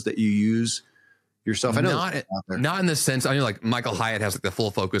resources that you use yourself? I know not in the sense. I know like Michael Hyatt has like the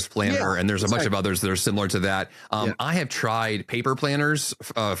Full Focus Planner, and there's a bunch of others that are similar to that. I have tried paper planners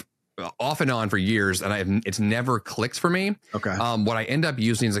off and on for years, and it's never clicked for me. Okay. What I end up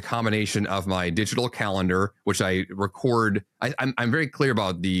using is a combination of my digital calendar, which I record. I'm very clear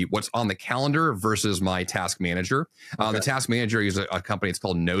about what's on the calendar versus my task manager. The task manager is a company. It's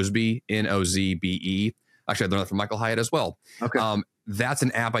called Nozbe, Nozbe. Actually, I learned that from Michael Hyatt as well. Okay. That's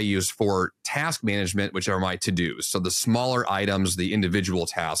an app I use for task management, which are my to-dos. So the smaller items, the individual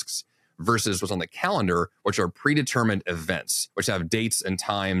tasks, versus what's on the calendar, which are predetermined events, which have dates and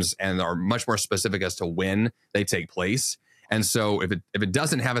times and are much more specific as to when they take place. And so if it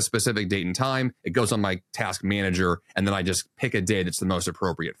doesn't have a specific date and time, it goes on my task manager, and then I just pick a day that's the most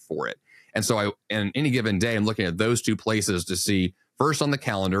appropriate for it. And so in any given day, I'm looking at those two places to see first on the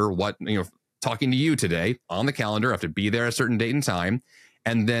calendar, what, talking to you today on the calendar, I have to be there at a certain date and time.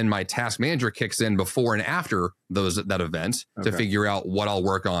 And then my task manager kicks in before and after that event to figure out what I'll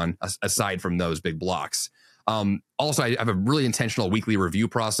work on aside from those big blocks. Also, I have a really intentional weekly review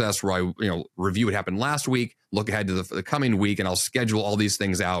process where I review what happened last week, look ahead to the coming week, and I'll schedule all these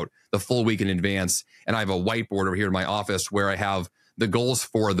things out the full week in advance. And I have a whiteboard over here in my office where I have the goals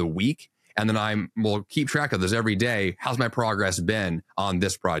for the week. And then we'll keep track of this every day. How's my progress been on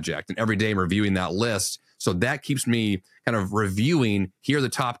this project? And every day I'm reviewing that list. So that keeps me kind of reviewing, here are the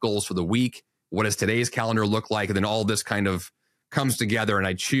top goals for the week. What does today's calendar look like? And then all this kind of comes together, and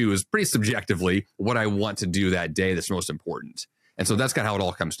I choose pretty subjectively what I want to do that day that's most important. And so that's kind of how it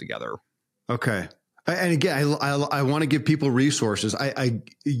all comes together. Okay. And again, I want to give people resources.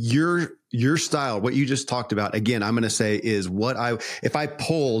 Your style, what you just talked about, again, I'm going to say is if I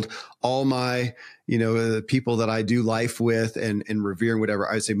polled all my, the people that I do life with and revere and whatever,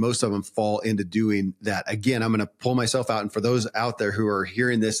 I would say most of them fall into doing that. Again, I'm going to pull myself out. And for those out there who are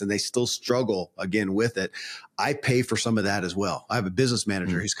hearing this and they still struggle again with it, I pay for some of that as well. I have a business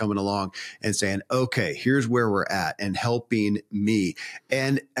manager who's coming along and saying, okay, here's where we're at, and helping me.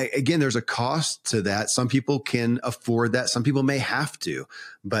 And again, there's a cost to that. Some people can afford that. Some people may have to,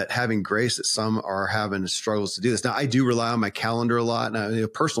 but having grace that some are having struggles to do this. Now, I do rely on my calendar a lot. Now,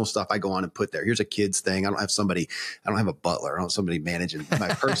 personal stuff I go on and put there. Here's a kid's thing. I don't have a butler. I don't have somebody managing my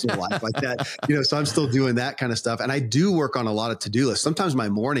personal life like that. So I'm still doing that kind of stuff. And I do work on a lot of to-do lists. Sometimes my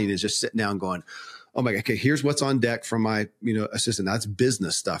morning is just sitting down going, oh my God, okay, here's what's on deck from my, assistant. That's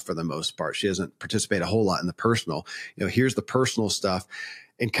business stuff for the most part. She doesn't participate a whole lot in the personal. Here's the personal stuff,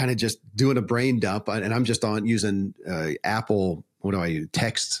 and kind of just doing a brain dump. And I'm just on using Apple, what do I use?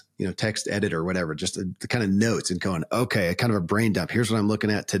 Text editor or whatever, just the kind of notes, and going, okay, kind of a brain dump. Here's what I'm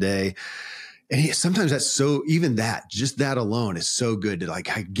looking at today. And sometimes just that alone is so good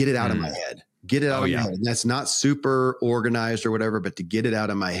to get it out of my head. Get it out of my head. And that's not super organized or whatever, but to get it out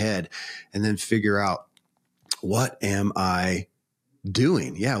of my head and then figure out, what am I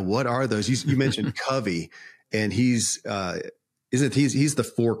doing? Yeah. What are those? You mentioned Covey. and he's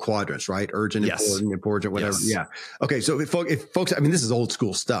the 4 quadrants, right? Urgent, Yes. important, whatever. Yes. Yeah. Okay. So if folks, I mean, this is old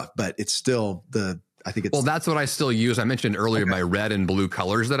school stuff, but it's still I think it's. Well, that's what I still use. I mentioned earlier my red and blue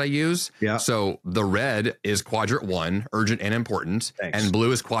colors that I use. Yeah. So the red is quadrant 1, urgent and important. Thanks. And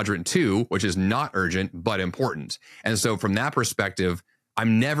blue is quadrant 2, which is not urgent, but important. And so from that perspective,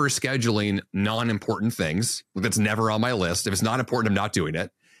 I'm never scheduling non-important things. That's never on my list. If it's not important, I'm not doing it.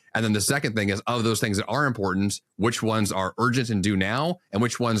 And then the second thing is, of those things that are important, which ones are urgent and due now, and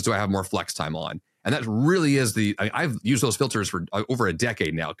which ones do I have more flex time on? And that really is I've used those filters for over a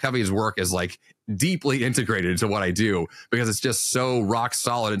decade now. Covey's work is like deeply integrated into what I do because it's just so rock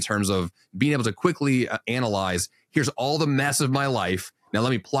solid in terms of being able to quickly analyze, here's all the mess of my life. Now let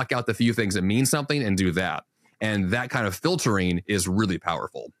me pluck out the few things that mean something and do that. And that kind of filtering is really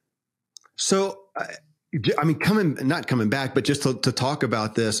powerful. So, I mean, not coming back, but just to talk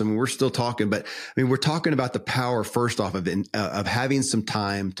about this. I mean, we're still talking, but I mean, we're talking about the power first off of having some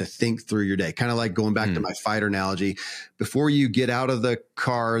time to think through your day. Kind of like going back to my fighter analogy, before you get out of the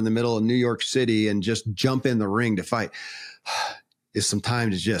car in the middle of New York City and just jump in the ring to fight, is some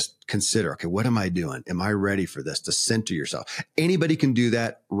time to just consider, okay, what am I doing? Am I ready for this? To center yourself. Anybody can do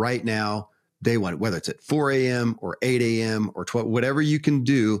that right now. Day one, whether it's at 4 a.m. or 8 a.m. or 12, whatever you can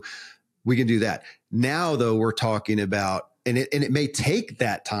do. We can do that. Now, though, we're talking about, and it may take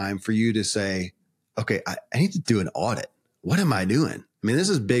that time for you to say, okay, I need to do an audit. What am I doing? I mean, this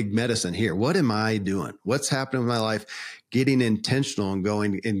is big medicine here. What am I doing? What's happening with my life? Getting intentional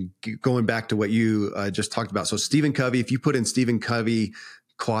and going back to what you just talked about. So Stephen Covey, if you put in Stephen Covey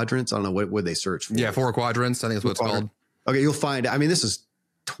quadrants, I don't know, what would they search for? Yeah, 4 quadrants. I think that's what it's called. Okay, you'll find, I mean, this is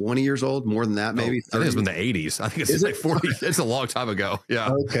 20 years old, more than that, maybe. I think it's been the 80s. I think it's like 40. It's a long time ago. Yeah.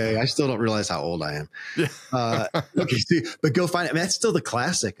 Okay. I still don't realize how old I am. Okay. See, but go find it. I mean, that's still the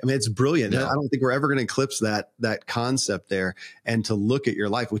classic. I mean, it's brilliant. Yeah. I don't think we're ever going to eclipse that concept there, and to look at your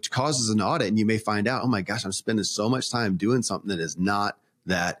life, which causes an audit. And you may find out, oh my gosh, I'm spending so much time doing something that is not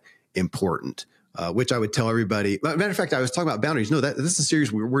that important. Which I would tell everybody. Matter of fact, I was talking about boundaries. No, this is a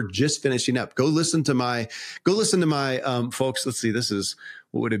series we're just finishing up. Go listen to my folks. Let's see. This is,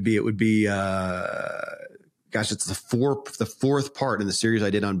 what would it be? It would be, it's the fourth part in the series I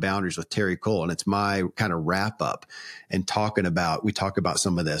did on boundaries with Terry Cole. And it's my kind of wrap up and we talk about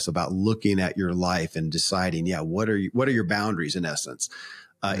some of this, about looking at your life and deciding, what are your boundaries in essence?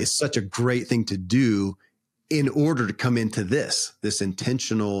 It's such a great thing to do in order to come into this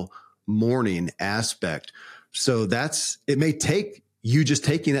intentional morning aspect. So it may take you just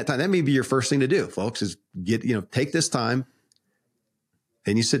taking that time. That may be your first thing to do, folks, is take this time.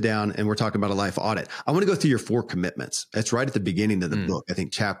 Then you sit down, and we're talking about a life audit. I want to go through your 4 commitments. That's right at the beginning of the book. I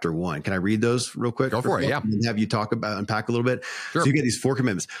think chapter 1. Can I read those real quick? Go for it. Yeah. And have you unpack a little bit. Sure. So you get these 4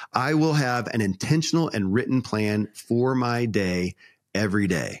 commitments. I will have an intentional and written plan for my day every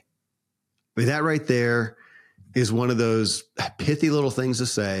day. I mean, that right there is one of those pithy little things to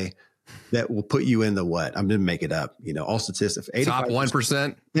say that will put you in the what? I'm going to make it up. All statistics. Top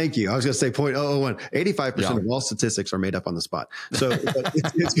 1%. Thank you. I was going to say 0.001. 85% of all statistics are made up on the spot. So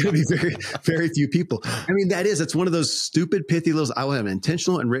it's going to be very, very few people. I mean, it's one of those stupid, pithy little, I will have an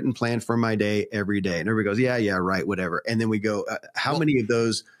intentional and written plan for my day every day. And everybody goes, yeah, right, whatever. And then we go, how many of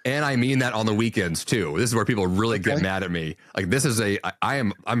those? And I mean that on the weekends too. This is where people really get mad at me. Like this is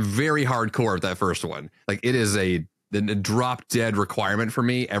I'm very hardcore at that first one. Like it is the drop dead requirement for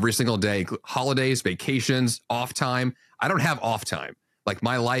me every single day. Holidays, vacations, off time. I don't have off time. Like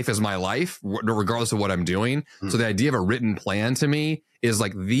my life is my life, regardless of what I'm doing. So the idea of a written plan to me is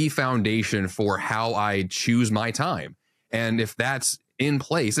like the foundation for how I choose my time. And if that's in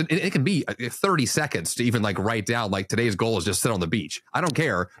place, and it can be 30 seconds to even like write down, like today's goal is just sit on the beach. I don't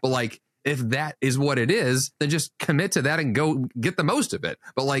care. But like, if that is what it is, then just commit to that and go get the most of it.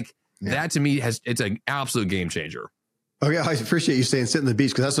 But like that to me it's an absolute game changer. Okay, I appreciate you saying sit on the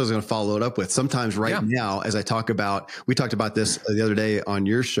beach, because that's what I was going to follow it up with. Sometimes now, as we talked about this the other day on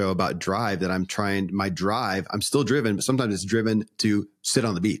your show about drive, that I'm still driven, but sometimes it's driven to sit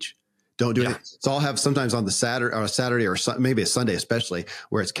on the beach. Don't do it. So I'll have sometimes on the Saturday or maybe a Sunday especially,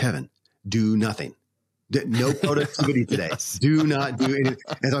 where it's Kevin, do nothing. No productivity today. Yes. Do not do anything.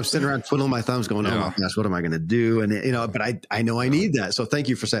 As I'm sitting around twiddling my thumbs going, oh my gosh, what am I going to do? And, but I know I need that. So thank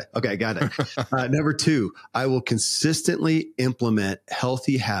you for saying, okay, I got it. Number 2, I will consistently implement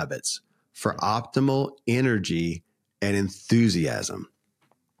healthy habits for optimal energy and enthusiasm.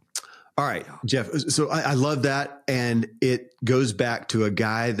 All right, Jeff. So I love that. And it goes back to a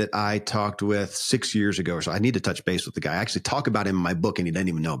guy that I talked with 6 years ago or so. I need to touch base with the guy. I actually talk about him in my book and he doesn't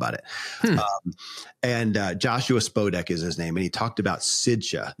even know about it. Joshua Spodek is his name. And he talked about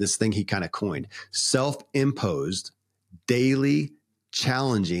SIDCHA, this thing he kind of coined, self-imposed, daily,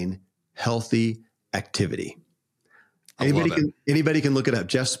 challenging, healthy activity. Anybody can look it up.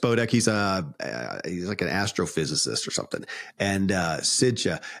 Jeff Spodek, he's like an astrophysicist or something, and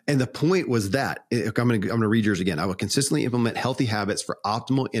SIDCHA. And the point was that I'm going to read yours again. I will consistently implement healthy habits for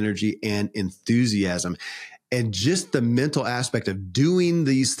optimal energy and enthusiasm, and just the mental aspect of doing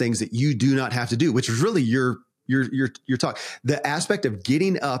these things that you do not have to do, which is really your talk. The aspect of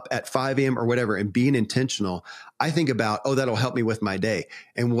getting up at 5 a.m. or whatever and being intentional, I think about, that'll help me with my day.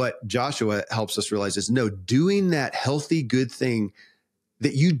 And what Joshua helps us realize is no, doing that healthy, good thing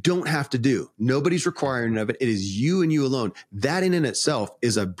that you don't have to do. Nobody's requiring of it. It is you and you alone. That in itself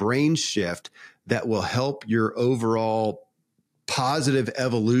is a brain shift that will help your overall positive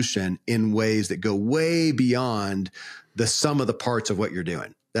evolution in ways that go way beyond the sum of the parts of what you're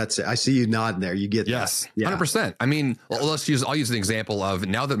doing. That's it. I see you nodding there. You get yes, that. 100%. I mean, I'll use an example of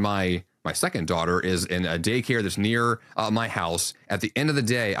now that my second daughter is in a daycare that's near my house. At the end of the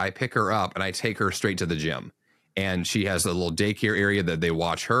day, I pick her up and I take her straight to the gym. And she has a little daycare area that they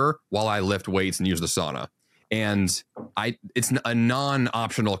watch her while I lift weights and use the sauna. And it's a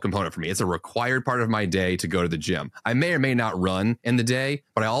non-optional component for me. It's a required part of my day to go to the gym. I may or may not run in the day,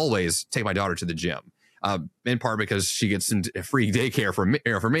 but I always take my daughter to the gym. In part because she gets free daycare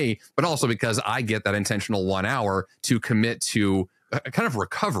for me, but also because I get that intentional 1 hour to commit to a kind of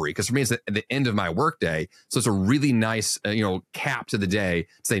recovery. Because for me, it's at the end of my workday, so it's a really nice, cap to the day.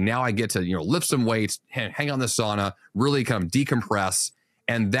 Say now I get to lift some weights, hang on the sauna, really kind of decompress,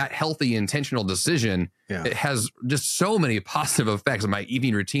 and that healthy, intentional decision. Yeah. It has just so many positive effects. My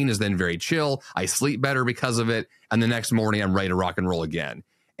evening routine is then very chill. I sleep better because of it, and the next morning I'm ready to rock and roll again.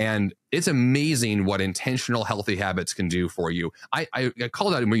 And it's amazing what intentional healthy habits can do for you. I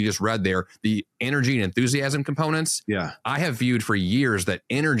called out when you just read there, the energy and enthusiasm components. Yeah. I have viewed for years that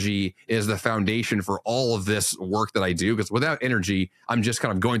energy is the foundation for all of this work that I do. Because without energy, I'm just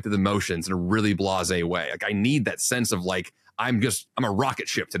kind of going through the motions in a really blasé way. Like I need that sense of like, I'm a rocket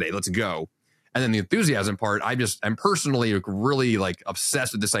ship today. Let's go. And then the enthusiasm part, I'm personally really like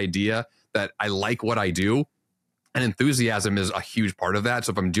obsessed with this idea that I like what I do. And enthusiasm is a huge part of that.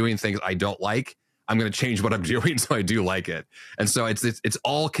 So if I'm doing things I don't like, I'm going to change what I'm doing so I do like it. And so it's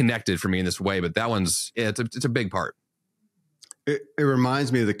all connected for me in this way. But that one's it's a big part. It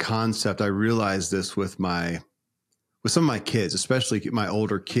reminds me of the concept. I realized this with some of my kids, especially my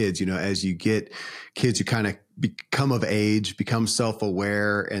older kids. As you get kids who kind of become of age, become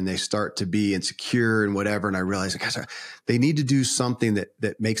self-aware, and they start to be insecure and whatever. And I realized, gosh, they need to do something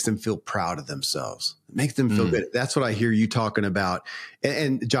that makes them feel proud of themselves, make them feel good. That's what I hear you talking about.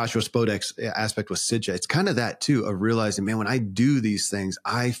 And Joshua Spodek's aspect with SIDCHA, it's kind of that too, of realizing, man, when I do these things,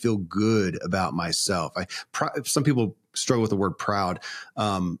 I feel good about myself. Some people struggle with the word proud.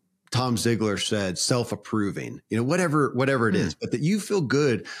 Tom Ziegler said self-approving, whatever it is, but that you feel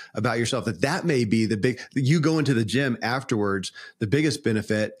good about yourself, that may be you go into the gym afterwards. The biggest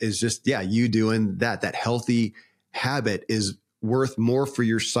benefit is just, you doing that healthy habit is worth more for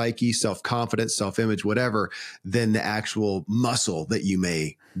your psyche, self-confidence, self-image, whatever, than the actual muscle that you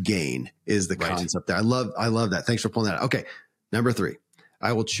may gain is the concept there. I love that. Thanks for pulling that out. Okay. Number 3,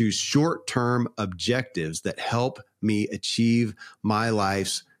 I will choose short-term objectives that help me achieve my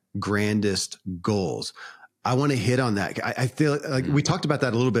life's grandest goals. I want to hit on that. I feel like we talked about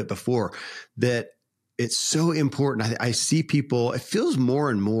that a little bit before, that it's so important. I see people, it feels more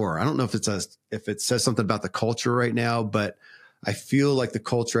and more. I don't know if it says something about the culture right now, but I feel like the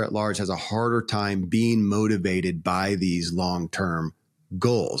culture at large has a harder time being motivated by these long-term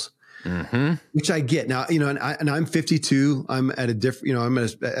goals. Mm-hmm. Which I get now, and I'm 52. I'm at a different, I'm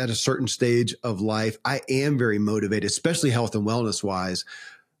at a certain stage of life. I am very motivated, especially health and wellness wise,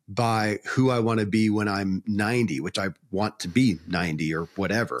 by who I want to be when I'm 90, which I want to be 90 or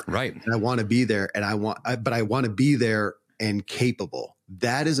whatever. Right. And I want to be there, and I want to be there and capable.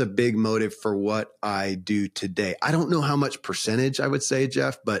 That is a big motive for what I do today. I don't know how much percentage I would say,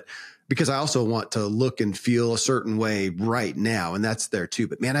 Jeff, but because I also want to look and feel a certain way right now. And that's there too.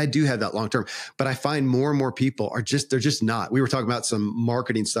 But man, I do have that long term. But I find more and more people they're just not. We were talking about some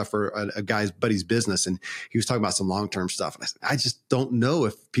marketing stuff for a guy's buddy's business, and he was talking about some long-term stuff. And I said, I just don't know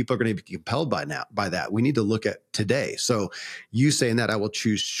if people are going to be compelled by that. We need to look at today. So you saying that, I will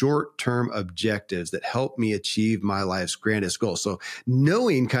choose short-term objectives that help me achieve my life's grandest goal. So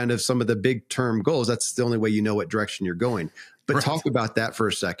knowing kind of some of the big term goals, that's the only way you know what direction you're going. But Right. talk about that for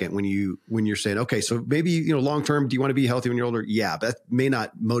a second when you're saying, okay, so maybe, long term, do you want to be healthy when you're older? Yeah, but that may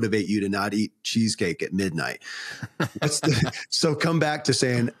not motivate you to not eat cheesecake at midnight. So come back to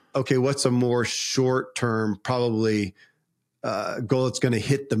saying, okay, what's a more short term, probably goal that's going to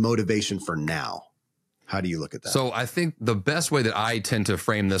hit the motivation for now? How do you look at that? So I think the best way that I tend to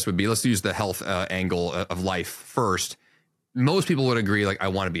frame this would be, let's use the health angle of life first. Most people would agree, like, I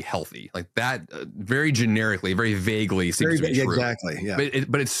want to be healthy, like that, very generically, very vaguely seems to be true. Exactly. Yeah.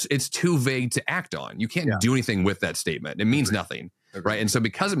 But it's too vague to act on. You can't do anything with that statement. It means nothing. Right. And so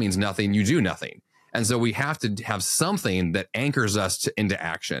because it means nothing, you do nothing. And so we have to have something that anchors us into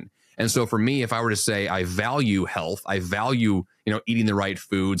action. And so for me, if I were to say I value health, I value, eating the right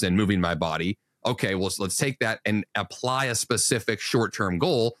foods and moving my body. Okay, well, so let's take that and apply a specific short-term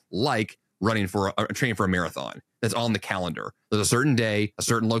goal, like training for a marathon that's on the calendar. There's a certain day, a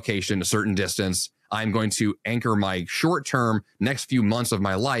certain location, a certain distance. I'm going to anchor my short-term next few months of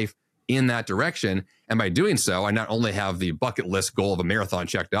my life in that direction. And by doing so, I not only have the bucket list goal of a marathon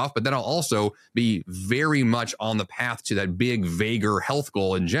checked off, but then I'll also be very much on the path to that big, vaguer health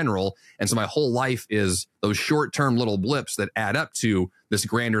goal in general. And so my whole life is those short-term little blips that add up to this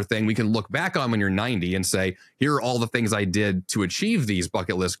grander thing we can look back on when you're 90 and say, here are all the things I did to achieve these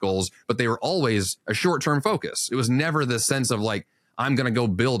bucket list goals, but they were always a short-term focus. It was never this sense of like, I'm going to go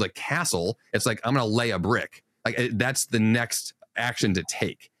build a castle. It's like, I'm going to lay a brick. Like that's the next action to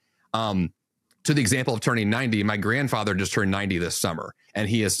take. To the example of turning 90, my grandfather just turned 90 this summer, and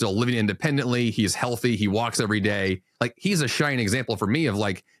he is still living independently. He's healthy. He walks every day. Like, he's a shining example for me of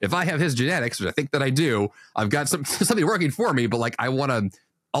like, if I have his genetics, which I think that I do, I've got something working for me, but like, I want to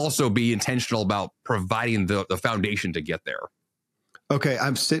also be intentional about providing the foundation to get there. Okay.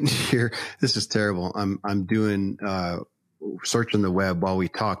 I'm sitting here. This is terrible. I'm doing, searching the web while we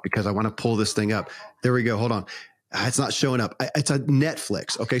talk because I want to pull this thing up. There we go. Hold on. It's not showing up. It's a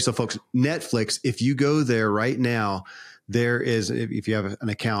Netflix. Okay. So folks, Netflix, if you go there right now, there is, if you have an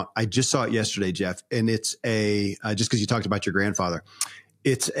account, I just saw it yesterday, Jeff, and it's just because you talked about your grandfather,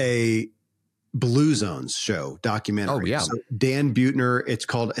 it's a Blue Zones show documentary. Oh, yeah. So Dan Buettner, it's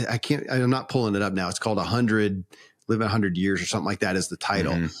called, I'm not pulling it up now. It's called Live 100 Years or something like that is the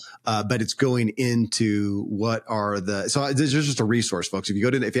title. Mm-hmm. But it's going into so there's just a resource, folks. If you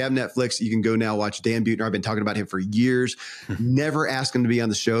have Netflix, you can go now watch Dan Buettner. I've been talking about him for years. Never asked him to be on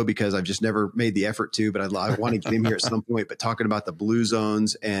the show because I've just never made the effort to, but I want to get him here at some point, but talking about the Blue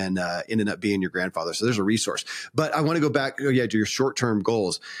Zones and ended up being your grandfather. So there's a resource, but I want to go back to your short-term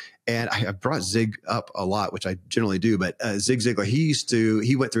goals. And I brought Zig up a lot, which I generally do, but Zig Ziglar,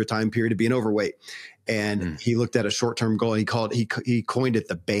 he went through a time period of being overweight, and he looked at a short-term goal, and he coined it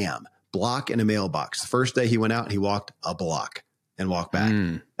the BAM, block and a mailbox. The first day he went out and he walked a block and walked back.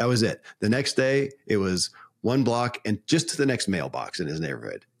 That was it. The next day it was one block and just to the next mailbox in his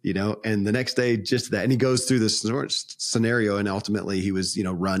neighborhood, and the next day just that. And he goes through this scenario, and ultimately he was,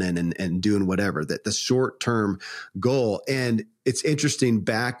 running and doing whatever, that the short-term goal. And it's interesting,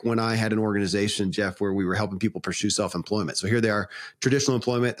 back when I had an organization, Jeff, where we were helping people pursue self-employment. So here they are, traditional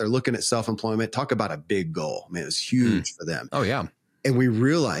employment. They're looking at self-employment. Talk about a big goal. I mean, it was huge for them. Oh, yeah. And we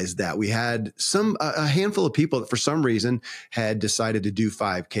realized that we had a handful of people that for some reason had decided to do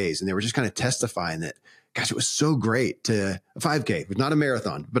 5Ks. And they were just kind of testifying that, gosh, it was so great a 5K. It was not a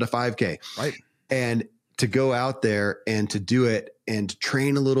marathon, but a 5K. Right. And to go out there and to do it and to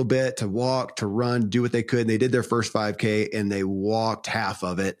train a little bit, to walk, to run, do what they could. And they did their first 5K and they walked half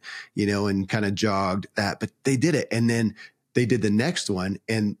of it, and kind of jogged that, but they did it. And then they did the next one,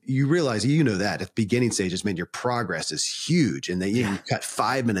 and you realize, that at the beginning stages, man, your progress is huge. And they even cut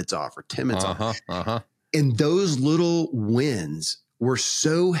 5 minutes off or 10 minutes off. And those little wins were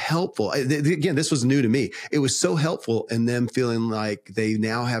so helpful. Again, this was new to me. It was so helpful in them feeling like they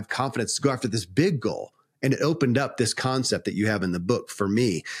now have confidence to go after this big goal. And it opened up this concept that you have in the book for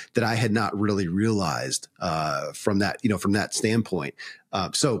me that I had not really realized from that standpoint.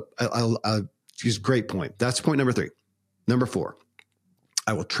 So just great point. That's point number 3. Number 4,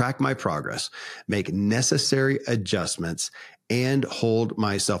 I will track my progress, make necessary adjustments, and hold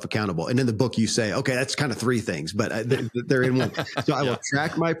myself accountable. And in the book, you say, okay, that's kind of 3 things, but they're in one. So I will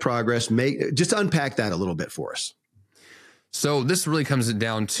track my progress, just unpack that a little bit for us. So this really comes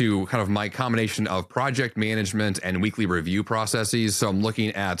down to kind of my combination of project management and weekly review processes. So I'm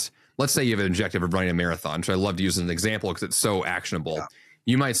looking at, let's say you have an objective of running a marathon, which I love to use as an example because it's so actionable. Yeah.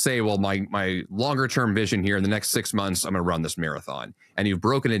 You might say, well, my longer term vision here in the next 6 months, I'm going to run this marathon. And you've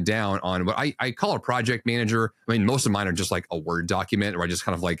broken it down on what I call a project manager. I mean, most of mine are just like a Word document where I just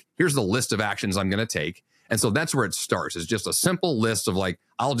kind of like, here's the list of actions I'm going to take. And so that's where it starts. It's just a simple list of like,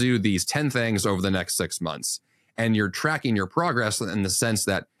 I'll do these 10 things over the next 6 months. and you're tracking your progress in the sense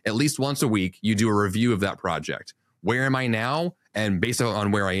that at least once a week, you do a review of that project. Where am I now? And based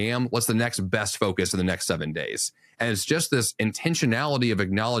on where I am, what's the next best focus in the next 7 days? And it's just this intentionality of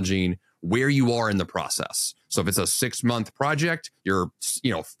acknowledging where you are in the process. So if it's a 6-month project, you're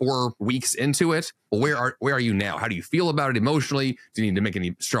 4 weeks into it. Well, where are you now? How do you feel about it emotionally? Do you need to make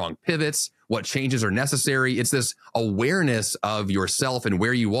any strong pivots? What changes are necessary? It's this awareness of yourself and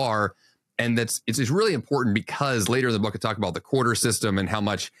where you are. And it's really important because later in the book, I talk about the quarter system and how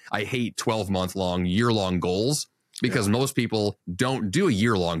much I hate 12-month long, year-long goals, because most people don't do a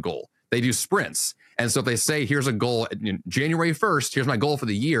year-long goal. They do sprints. And so if they say, here's a goal, January 1st, here's my goal for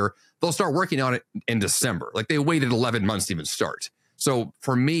the year, they'll start working on it in December. Like they waited 11 months to even start. So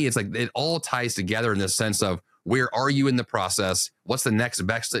for me, it's like it all ties together in the sense of where are you in the process? What's the next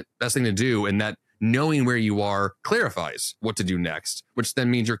best thing to do? And that knowing where you are clarifies what to do next, which then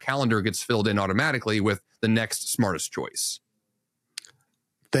means your calendar gets filled in automatically with the next smartest choice.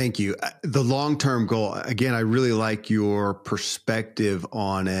 Thank you. The long-term goal, again, I really like your perspective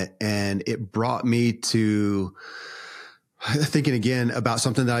on it. And it brought me to thinking again about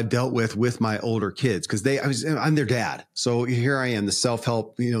something that I've dealt with my older kids, because I'm their dad. So here I am, the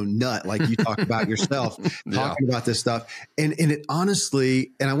self-help, nut, like you talk about yourself, talking about this stuff. And it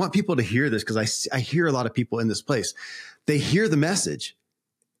honestly, and I want people to hear this because I hear a lot of people in this place, they hear the message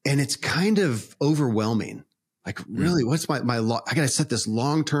and it's kind of overwhelming. Like, really, what's I got to set this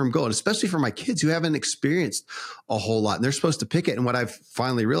long-term goal, and especially for my kids who haven't experienced a whole lot and they're supposed to pick it. And what I've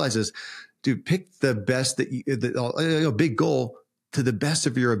finally realized is, dude, pick the best big goal to the best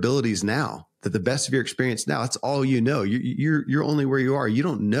of your abilities now, to the best of your experience now. That's all you know. You're only where you are. You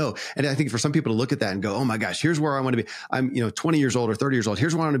don't know. And I think for some people to look at that and go, oh my gosh, here's where I want to be. I'm 20 years old or 30 years old.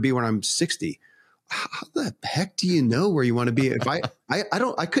 Here's where I want to be when I'm 60. How the heck do you know where you want to be? If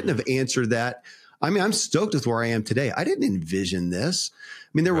I couldn't have answered that. I mean, I'm stoked with where I am today. I didn't envision this. I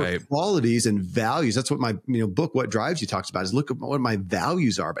mean, there were qualities and values. That's what my book, What Drives You, talks about, is look at what my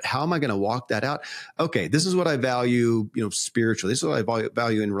values are, but how am I going to walk that out? Okay, this is what I value, spiritually. This is what I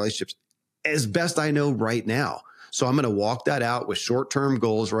value in relationships as best I know right now. So I'm going to walk that out with short-term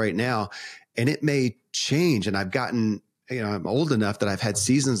goals right now. And it may change. And I've gotten, I'm old enough that I've had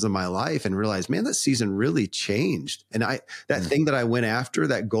seasons of my life and realized, man, that season really changed. And that thing that I went after,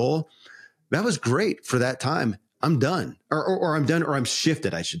 that goal, that was great for that time. I'm done, or I'm done, or I'm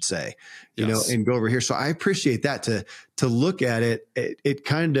shifted, I should say, and go over here. So I appreciate that to look at it. It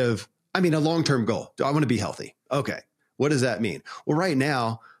kind of, a long-term goal. I want to be healthy. Okay. What does that mean? Well, right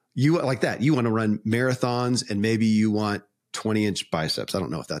now you want to run marathons and maybe you want 20-inch biceps. I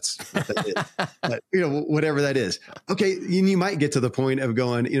don't know if that's what that is, but whatever that is. Okay. You might get to the point of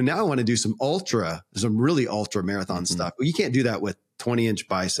going, now I want to do some really ultra marathon stuff. Well, you can't do that with 20-inch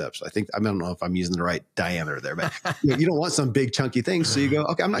biceps. I don't know if I'm using the right diameter there, but you don't want some big chunky thing. So you go,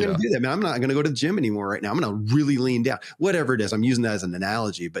 okay, I'm not going to do that, man. I'm not going to go to the gym anymore right now. I'm going to really lean down, whatever it is. I'm using that as an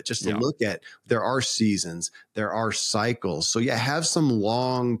analogy, but just to look at, there are seasons, there are cycles. So have some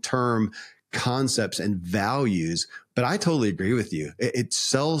long-term concepts and values, but I totally agree with you. It's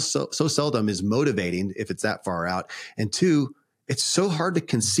so seldom is motivating if it's that far out. And two, it's so hard to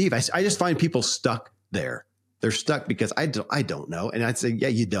conceive. I just find people stuck there. They're stuck because I don't know. And I'd say, yeah,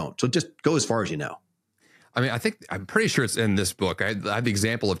 you don't. So just go as far as you know. I'm pretty sure it's in this book. I have the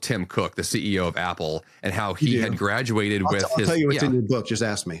example of Tim Cook, the CEO of Apple, and how he had graduated with I'll tell you what's in your book. Just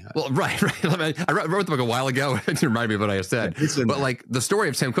ask me. Well, right. I wrote the book a while ago to remind me of what I said. But the story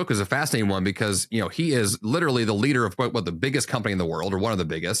of Tim Cook is a fascinating one because, he is literally the leader of what the biggest company in the world, or one of the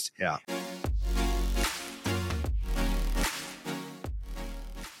biggest. Yeah.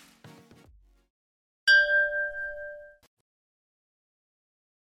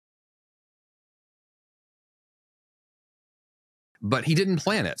 But he didn't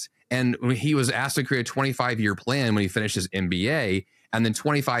plan it. And when he was asked to create a 25-year plan when he finished his MBA, and then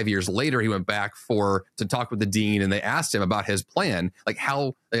 25 years later, he went back to talk with the dean, and they asked him about his plan, like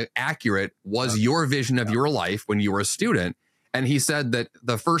how accurate was your vision of your life when you were a student? And he said that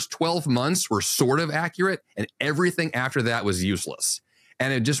the first 12 months were sort of accurate, and everything after that was useless.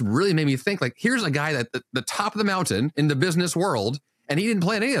 And it just really made me think, like, here's a guy at the top of the mountain in the business world, and he didn't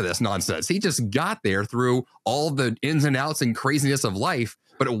plan any of this nonsense. He just got there through all the ins and outs and craziness of life,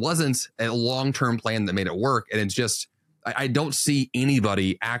 but it wasn't a long-term plan that made it work. And it's just, I don't see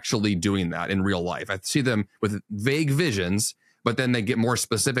anybody actually doing that in real life. I see them with vague visions, but then they get more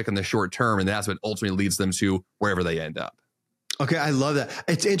specific in the short term, and that's what ultimately leads them to wherever they end up. Okay, I love that.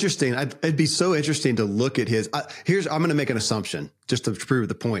 It's interesting. It'd be so interesting to look at his. I'm going to make an assumption just to prove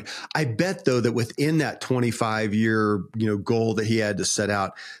the point. I bet though that within that 25-year goal that he had to set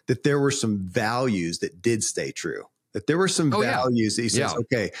out, that there were some values that did stay true. That there were some values that he says,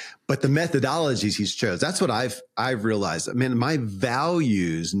 okay, but the methodologies he's chose. That's what I've realized. I mean, my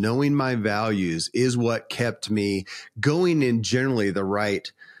values, knowing my values, is what kept me going in generally the right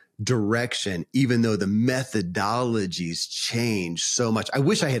direction, even though the methodologies change so much. I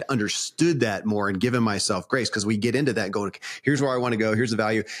wish I had understood that more and given myself grace, because we get into that going, here's where I want to go, here's the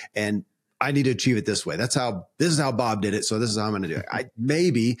value, and I need to achieve it this way. This is how Bob did it, so this is how I'm going to do it.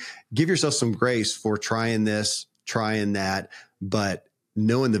 Maybe give yourself some grace for trying this, trying that, but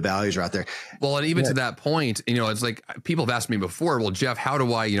knowing the values are out there. Well, and even to that point, it's like people have asked me before, well, Jeff, how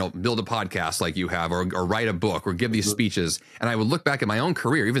do I, build a podcast like you have, or write a book, or give these speeches? And I would look back at my own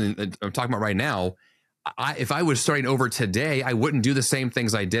career, even I'm talking about right now. If I was starting over today, I wouldn't do the same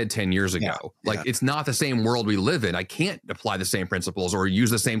things I did 10 years ago. It's not the same world we live in. I can't apply the same principles or use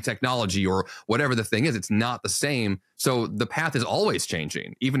the same technology or whatever the thing is. It's not the same. So the path is always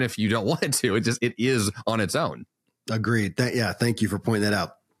changing, even if you don't want it to. It is on its own. Agreed. Thank you for pointing that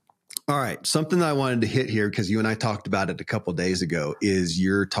out. All right. Something that I wanted to hit here, because you and I talked about it a couple of days ago, is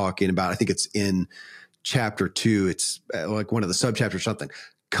you're talking about, I think it's in chapter 2. It's like one of the subchapters or something.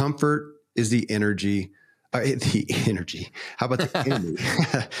 Comfort is the energy. The energy. How about the enemy?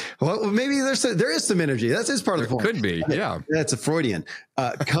 Well, maybe there is some energy. That's part of the point. Could be. Yeah. That's a Freudian.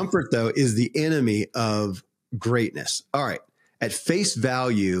 Comfort, though, is the enemy of greatness. All right. At face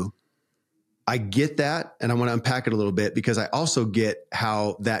value, I get that, and I want to unpack it a little bit, because I also get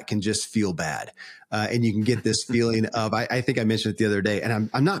how that can just feel bad. And you can get this feeling of, I think I mentioned it the other day, and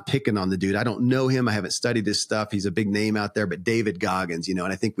I'm not picking on the dude. I don't know him. I haven't studied his stuff. He's a big name out there, but David Goggins, and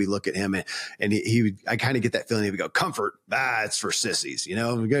I think we look at him and I kind of get that feeling. He would go, comfort, it's for sissies,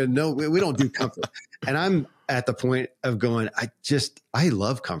 no, we don't do comfort. And I'm at the point of going, I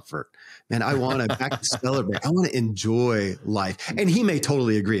love comfort. Man, I want to back to celebrate. I want to enjoy life. And he may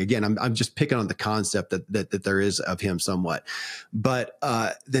totally agree. Again, I'm just picking on the concept that there is of him somewhat, but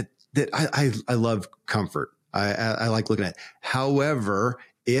I love comfort. I like looking at it. However,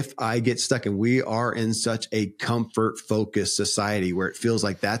 if I get stuck, and we are in such a comfort focused society where it feels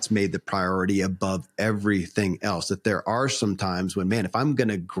like that's made the priority above everything else, that there are some times when, man, if I'm going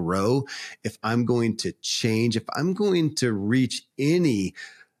to grow, if I'm going to change, if I'm going to reach any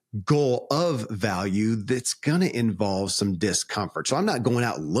goal of value, that's going to involve some discomfort. So I'm not going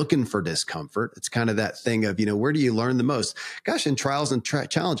out looking for discomfort. It's kind of that thing of, where do you learn the most? Gosh, in trials and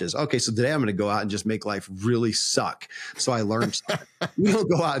challenges. Okay, so today I'm going to go out and just make life really suck. So I learned something. We don't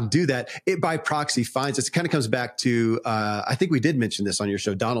go out and do that. It by proxy finds. It kind of comes back to, I think we did mention this on your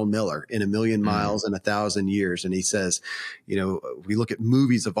show, Donald Miller in A Million Miles in 1,000 Years. And he says, we look at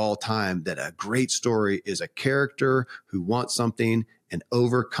movies of all time, that a great story is a character who wants something and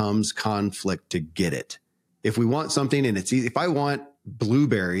overcomes conflict to get it. If we want something and it's easy, if I want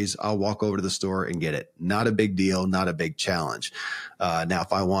blueberries, I'll walk over to the store and get it. Not a big deal, not a big challenge. Now,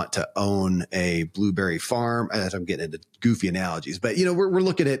 if I want to own a blueberry farm, I'm getting into goofy analogies, but we're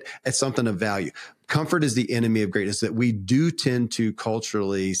looking at something of value. Comfort is the enemy of greatness, that we do tend to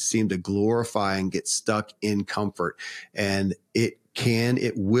culturally seem to glorify and get stuck in comfort. And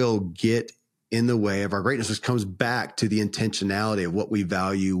it will get in the way of our greatness, which comes back to the intentionality of what we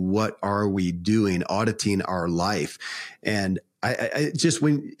value. What are we doing? Auditing our life. And I just,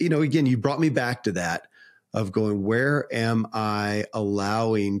 when, again, you brought me back to that of going, where am I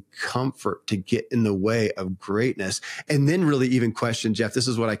allowing comfort to get in the way of greatness? And then really even question, Jeff, this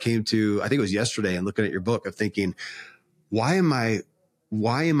is what I came to, I think it was yesterday, and looking at your book, of thinking, why am I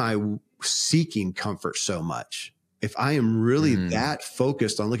seeking comfort so much? If I am really that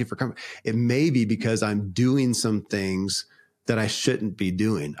focused on looking for comfort, it may be because I'm doing some things that I shouldn't be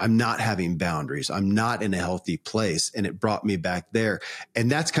doing. I'm not having boundaries. I'm not in a healthy place. And it brought me back there.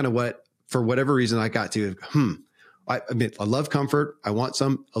 And that's kind of what, for whatever reason, I got to, I love comfort. I want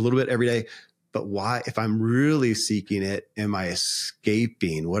a little bit every day. But why, if I'm really seeking it, am I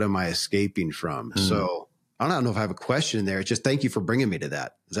escaping? What am I escaping from? So I don't know if I have a question in there. It's just, thank you for bringing me to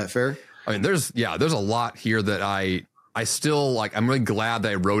that. Is that fair? I mean, there's a lot here that I still like. I'm really glad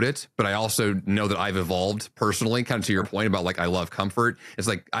that I wrote it, but I also know that I've evolved personally, kind of to your point about like, I love comfort. It's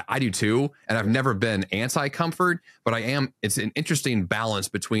like, I do too. And I've never been anti-comfort, but it's an interesting balance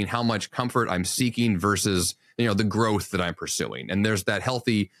between how much comfort I'm seeking versus, the growth that I'm pursuing. And there's that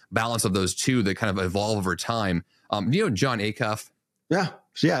healthy balance of those two that kind of evolve over time. John Acuff? Yeah.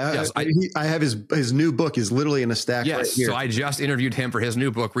 Yeah. Yes, I have his new book is literally in a stack. Yes. Right here. So I just interviewed him for his new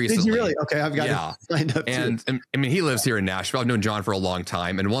book recently. Did you really? Okay. I've got it lined up and I mean, he lives here in Nashville. I've known John for a long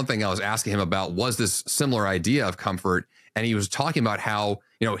time. And one thing I was asking him about was this similar idea of comfort. And he was talking about how,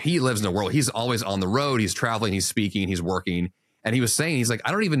 he lives in a world. He's always on the road. He's traveling, he's speaking, he's working. And he was saying, he's like,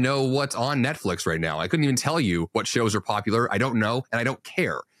 I don't even know what's on Netflix right now. I couldn't even tell you what shows are popular. I don't know. And I don't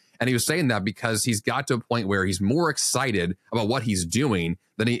care. And he was saying that because he's got to a point where he's more excited about what he's doing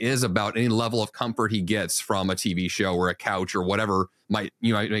than he is about any level of comfort he gets from a TV show or a couch or whatever might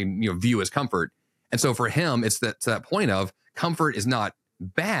view as comfort. And so for him, it's to that point of comfort is not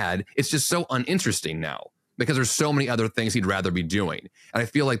bad. It's just so uninteresting now because there's so many other things he'd rather be doing. And I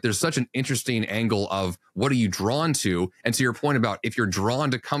feel like there's such an interesting angle of what are you drawn to? And to your point about if you're drawn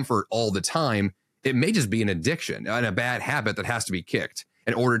to comfort all the time, it may just be an addiction and a bad habit that has to be kicked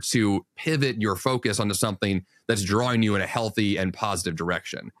in order to pivot your focus onto something that's drawing you in a healthy and positive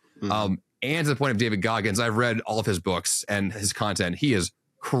direction. Mm-hmm. And to the point of David Goggins, I've read all of his books and his content. He is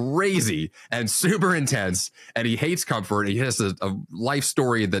crazy and super intense, and he hates comfort. He has a life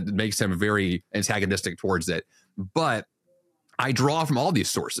story that makes him very antagonistic towards it. But I draw from all these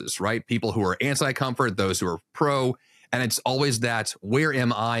sources, right? People who are anti-comfort, those who are pro, and it's always that, where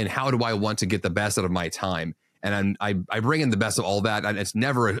am I and how do I want to get the best out of my time? And I bring in the best of all that. And it's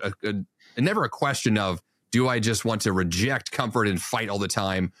never a question of, do I just want to reject comfort and fight all the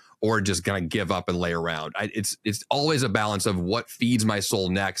time or just going to give up and lay around? It's always a balance of what feeds my soul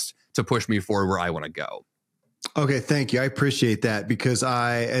next to push me forward where I want to go. Okay. Thank you. I appreciate that because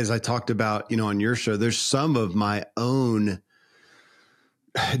as I talked about, on your show, there's some of my own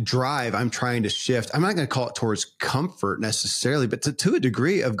drive I'm trying to shift. I'm not going to call it towards comfort necessarily, but to a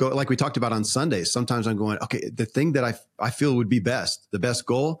degree of like we talked about on Sundays, sometimes I'm going, okay, the thing that I feel would be best, the best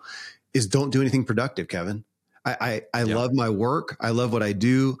goal is don't do anything productive, Kevin. I love my work. I love what I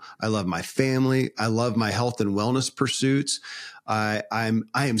do. I love my family. I love my health and wellness pursuits. I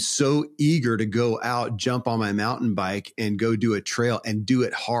am so eager to go out, jump on my mountain bike and go do a trail and do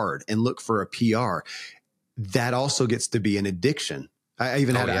it hard and look for a PR. That also gets to be an addiction. I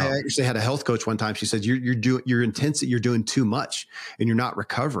actually had a health coach one time. She said, you're intense. You're doing too much and you're not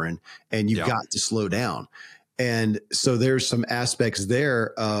recovering and you've got to slow down. And so there's some aspects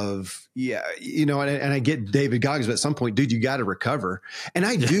there of, and I get David Goggins, but at some point, dude, you got to recover. And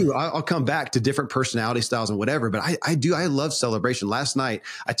I do, I'll come back to different personality styles and whatever, but I love celebration. Last night,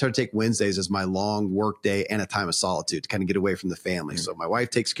 I tried to take Wednesdays as my long work day and a time of solitude to kind of get away from the family. Mm-hmm. So my wife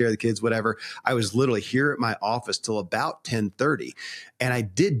takes care of the kids, whatever. I was literally here at my office till about 10:30. And I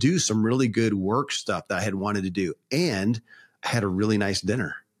did do some really good work stuff that I had wanted to do. And I had a really nice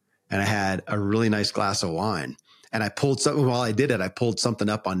dinner. And I had a really nice glass of wine. And I pulled something while I did it. I pulled something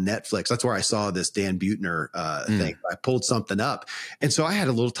up on Netflix. That's where I saw this Dan Buettner thing. I pulled something up. And so I had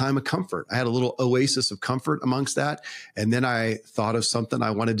a little time of comfort. I had a little oasis of comfort amongst that. And then I thought of something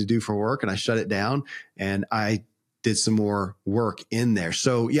I wanted to do for work and I shut it down and I did some more work in there.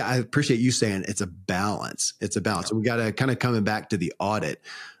 So yeah, I appreciate you saying it's a balance. It's a balance. So we got to kind of coming back to the audit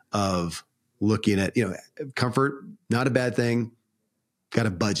of looking at, comfort, not a bad thing. Got to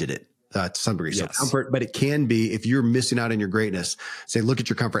budget it to some degree. So comfort, but it can be, if you're missing out on your greatness, say, look at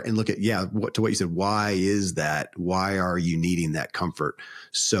your comfort and look at, what you said. Why is that? Why are you needing that comfort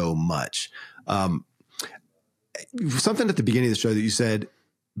so much? Something at the beginning of the show that you said,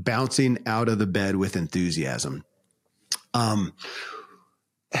 bouncing out of the bed with enthusiasm. That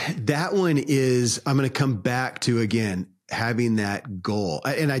one is, I'm going to come back to again, having that goal.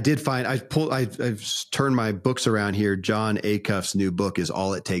 And I did find, I've turned my books around here. John Acuff's new book is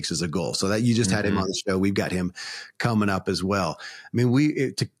All It Takes Is a Goal. So that you just had him on the show. We've got him coming up as well. I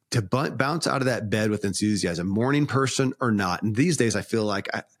mean, to bounce out of that bed with enthusiasm, morning person or not. And these days I feel like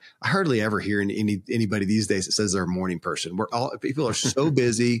I hardly ever hear anybody these days that says they're a morning person. People are so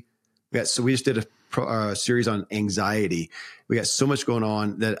busy. We just did a series on anxiety. We got so much going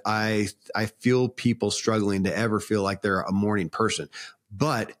on that I feel people struggling to ever feel like they're a morning person.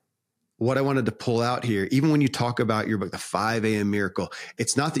 But what I wanted to pull out here, even when you talk about your book, The 5 a.m. Miracle,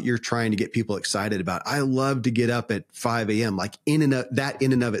 it's not that you're trying to get people excited about, I love to get up at 5 a.m. Like in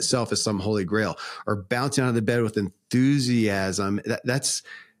and of itself is some holy grail, or bouncing out of the bed with enthusiasm. That's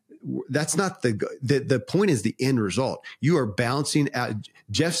not the point. Is the end result. You are bouncing out.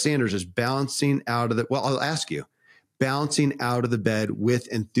 Jeff Sanders is bouncing out of I'll ask you, bouncing out of the bed with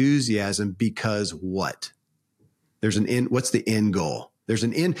enthusiasm because what? There's an end. What's the end goal? There's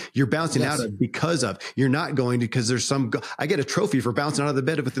an end. You're bouncing out of because of. You're not going to because there's some. I get a trophy for bouncing out of the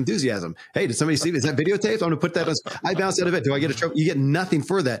bed with enthusiasm. Hey, did somebody see? Is that videotaped? I'm going to put that on. I bounced out of bed. Do I get a trophy? You get nothing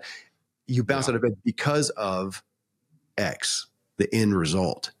for that. You bounce out of bed because of X. the end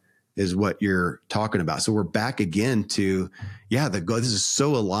result is what you're talking about. So we're back again to, this is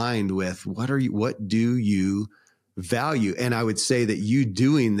so aligned with what do you value? And I would say that you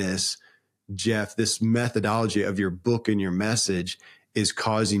doing this, Jeff, this methodology of your book and your message is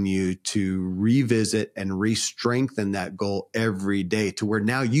causing you to revisit and re-strengthen that goal every day to where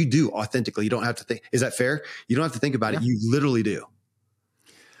now you do authentically. You don't have to think. Is that fair? You don't have to think about it. You literally do.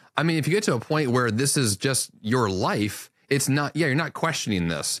 I mean, if you get to a point where this is just your life, it's not, you're not questioning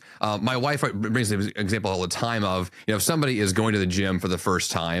this. My wife brings an example all the time of, if somebody is going to the gym for the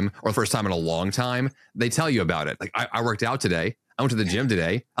first time or the first time in a long time, they tell you about it. Like, I worked out today. I went to the gym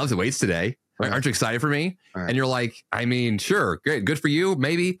today. I lifted weights today. Right. Aren't you excited for me? Right. And you're like, I mean, sure, great, good for you,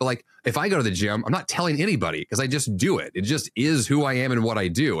 maybe. But like, if I go to the gym, I'm not telling anybody because I just do it. It just is who I am and what I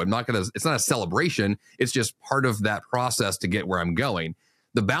do. It's not a celebration. It's just part of that process to get where I'm going.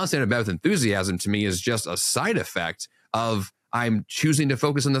 The balancing it out with enthusiasm to me is just a side effect of I'm choosing to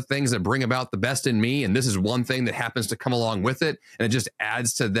focus on the things that bring about the best in me. And this is one thing that happens to come along with it. And it just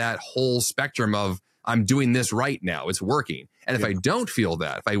adds to that whole spectrum of I'm doing this right now. It's working. And if I don't feel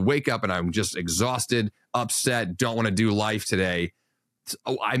that, if I wake up and I'm just exhausted, upset, don't want to do life today,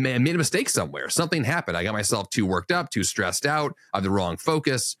 I made a mistake somewhere. Something happened. I got myself too worked up, too stressed out. I have the wrong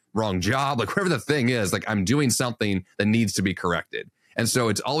focus, wrong job, like whatever the thing is, like I'm doing something that needs to be corrected. And so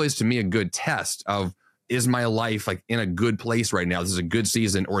it's always to me a good test of, is my life like in a good place right now? This is a good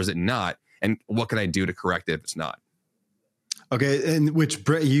season or is it not? And what can I do to correct it if it's not? Okay. And which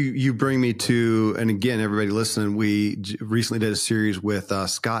you bring me to, and again, everybody listening, we recently did a series with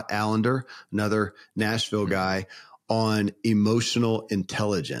Scott Allender, another Nashville guy, on emotional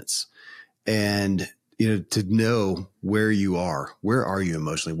intelligence. And, to know where you are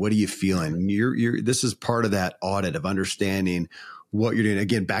emotionally? What are you feeling? This is part of that audit of understanding what you're doing.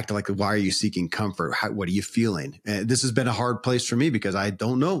 Again, back to like, why are you seeking comfort? What are you feeling? And this has been a hard place for me because I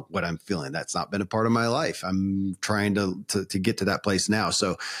don't know what I'm feeling. That's not been a part of my life. I'm trying to get to that place now.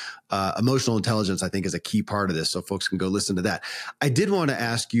 So emotional intelligence, I think, is a key part of this. So folks can go listen to that. I did want to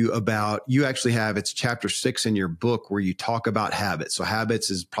ask you about, you actually have, it's chapter 6 in your book where you talk about habits. So habits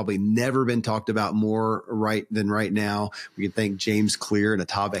has probably never been talked about more than right now. We can thank James Clear and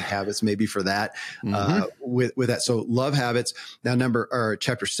Atomic Habits maybe for that, with that. So love habits. Now,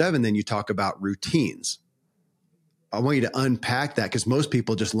 chapter 7, then you talk about routines. I want you to unpack that because most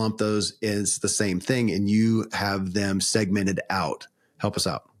people just lump those as the same thing and you have them segmented out. Help us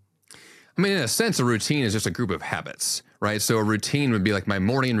out. I mean, in a sense, a routine is just a group of habits, right? So a routine would be like my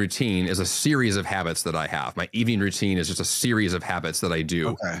morning routine is a series of habits that I have. My evening routine is just a series of habits that I do.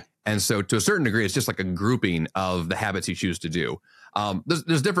 Okay. And so to a certain degree, it's just like a grouping of the habits you choose to do.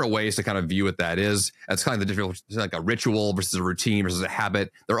 There's different ways to kind of view what that is. It's kind of the difference, like a ritual versus a routine versus a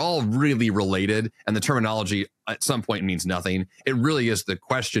habit. They're all really related. And the terminology at some point means nothing. It really is the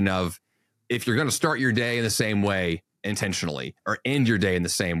question of if you're going to start your day in the same way intentionally or end your day in the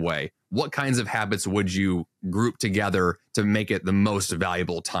same way, what kinds of habits would you group together to make it the most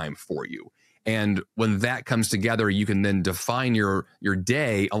valuable time for you? And when that comes together, you can then define your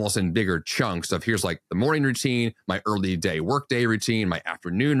day almost in bigger chunks of here's like the morning routine, my early day workday routine, my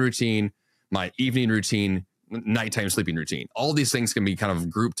afternoon routine, my evening routine, nighttime sleeping routine. All these things can be kind of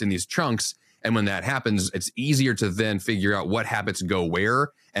grouped in these chunks. And when that happens, it's easier to then figure out what habits go where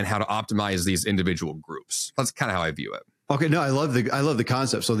and how to optimize these individual groups. That's kind of how I view it. Okay. No, I love the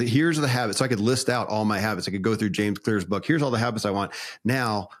concept. So here's the habits. So I could list out all my habits. I could go through James Clear's book. Here's all the habits I want.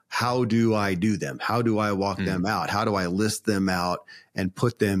 Now, how do I do them? How do I walk them out? How do I list them out and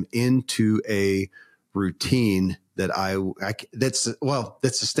put them into a routine that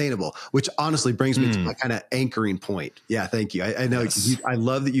that's sustainable, which honestly brings me to my kind of anchoring point. Yeah. Thank you. I know. Yes. I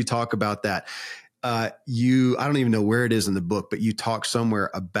love that you talk about that. I don't even know where it is in the book, but you talk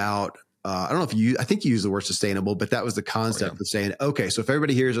somewhere about, I don't know I think you use the word sustainable, but that was the concept of saying, okay, so if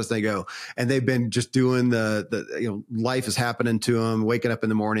everybody hears us, they go, and they've been just doing the life is happening to them, waking up in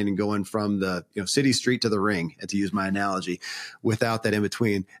the morning and going from the, city street to the ring, and to use my analogy, without that in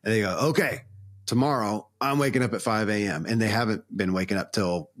between. And they go, okay, tomorrow I'm waking up at 5 a.m. and they haven't been waking up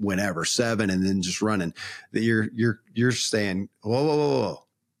till whenever, 7, and then just running. That you're saying, whoa.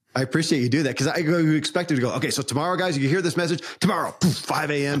 I appreciate you do that because I expected to go, okay, so tomorrow, guys, you hear this message, tomorrow, 5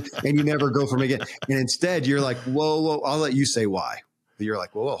 a.m., and you never go from again. And instead, you're like, whoa, I'll let you say why. You're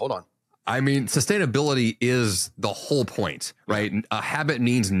like, whoa, hold on. I mean, sustainability is the whole point, right? A habit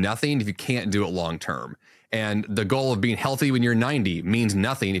means nothing if you can't do it long term. And the goal of being healthy when you're 90 means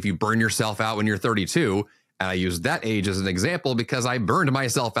nothing if you burn yourself out when you're 32. And I use that age as an example because I burned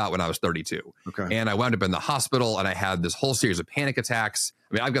myself out when I was 32. Okay. And I wound up in the hospital and I had this whole series of panic attacks.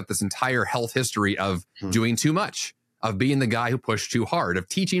 I mean, I've got this entire health history of doing too much, of being the guy who pushed too hard, of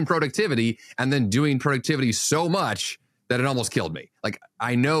teaching productivity and then doing productivity so much that it almost killed me. Like,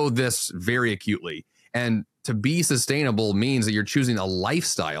 I know this very acutely. And to be sustainable means that you're choosing a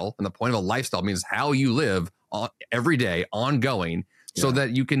lifestyle. And the point of a lifestyle means how you live every day, ongoing, so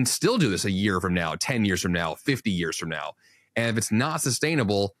that you can still do this a year from now, 10 years from now, 50 years from now. And if it's not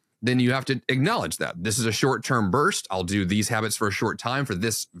sustainable, then you have to acknowledge that this is a short-term burst. I'll do these habits for a short time for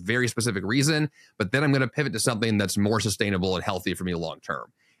this very specific reason, but then I'm going to pivot to something that's more sustainable and healthy for me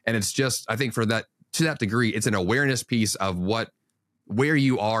long-term. And it's just, I think to that degree, it's an awareness piece of where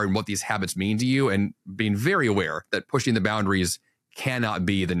you are and what these habits mean to you, and being very aware that pushing the boundaries cannot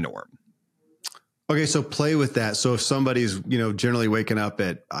be the norm. Okay, so play with that. So if somebody's, generally waking up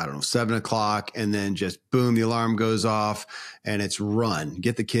at, 7 o'clock, and then just boom, the alarm goes off and it's run,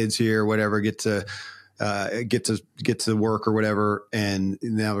 get the kids here, whatever, get to work or whatever. And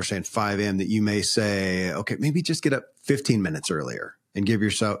now we're saying 5 a.m. that you may say, okay, maybe just get up 15 minutes earlier and give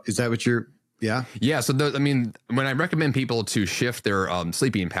yourself, is that what you're, yeah? Yeah. So when I recommend people to shift their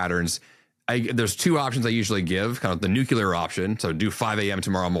sleeping patterns, there's 2 options I usually give, kind of the nuclear option. So do 5 a.m.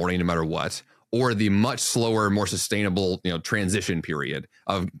 tomorrow morning, no matter what, or the much slower, more sustainable, transition period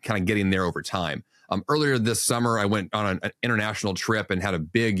of kind of getting there over time. Earlier this summer, I went on an international trip and had a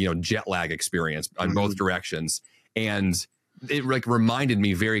big, jet lag experience on both directions. And it reminded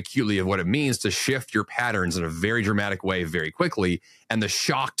me very acutely of what it means to shift your patterns in a very dramatic way very quickly, and the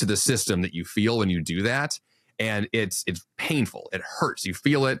shock to the system that you feel when you do that. And it's painful. It hurts. You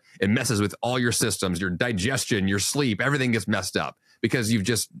feel it. It messes with all your systems, your digestion, your sleep, everything gets messed up, because you've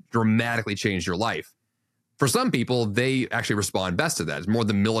just dramatically changed your life. For some people, they actually respond best to that. It's more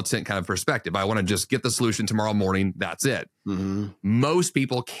the militant kind of perspective. I want to just get the solution tomorrow morning. That's it. Mm-hmm. Most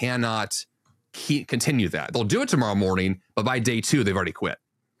people cannot continue that. They'll do it tomorrow morning, but by day 2, they've already quit.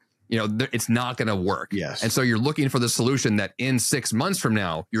 It's not going to work. Yes. And so you're looking for the solution that in 6 months from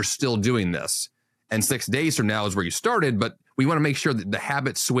now, you're still doing this. And 6 days from now is where you started, but we want to make sure that the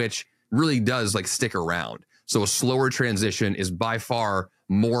habit switch really does stick around. So a slower transition is by far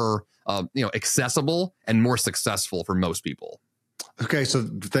more, accessible and more successful for most people. Okay. So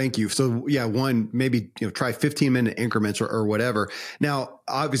thank you. So yeah, one, maybe, try 15-minute increments or whatever. Now,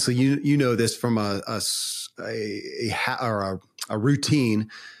 obviously you know this from a routine.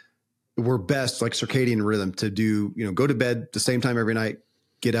 We're best, like circadian rhythm, to do, go to bed the same time every night,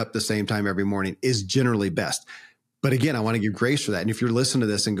 get up the same time every morning is generally best. But again, I want to give grace for that. And if you're listening to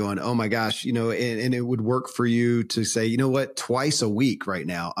this and going, oh my gosh, and it would work for you to say, you know what, twice a week right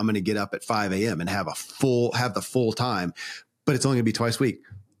now, I'm going to get up at 5 a.m. and have the full time, but it's only going to be twice a week.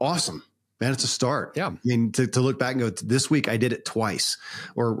 Awesome, man. It's a start. Yeah. I mean, to look back and go, this week I did it twice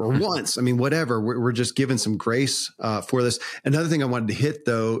or once. I mean, whatever. We're just giving some grace for this. Another thing I wanted to hit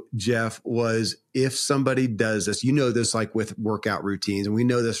though, Jeff, was if somebody does this, this like with workout routines, and we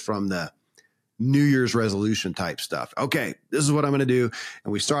know this from the New Year's resolution type stuff. Okay, this is what I'm going to do.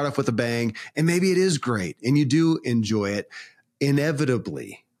 And we start off with a bang, and maybe it is great and you do enjoy it.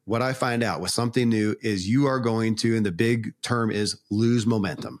 Inevitably, what I find out with something new is you are going to, and the big term is lose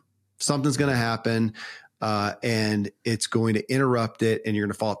momentum. Something's going to happen and it's going to interrupt it, and you're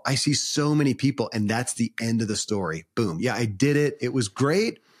going to fall. I see so many people, and that's the end of the story. Boom. Yeah, I did it. It was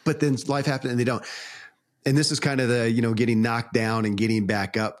great, but then life happened and they don't. And this is kind of the, getting knocked down and getting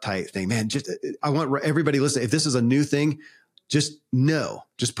back up type thing, man. I want everybody listening. If this is a new thing, just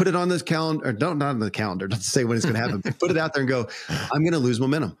put it on the calendar, or not on the calendar. Don't say when it's going to happen. Put it out there and go, I'm going to lose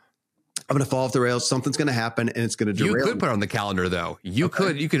momentum. I'm going to fall off the rails. Something's going to happen and it's going to derail. You could put it on the calendar though. You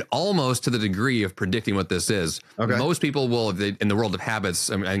could almost, to the degree of predicting what this is. Okay. Most people will, in the world of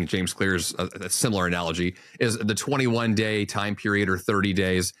habits, I think James Clear's a similar analogy, is the 21-day time period or 30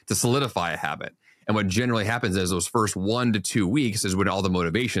 days to solidify a habit. And what generally happens is those first 1 to 2 weeks is when all the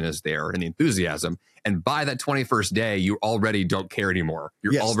motivation is there and the enthusiasm. And by that 21st day, you already don't care anymore.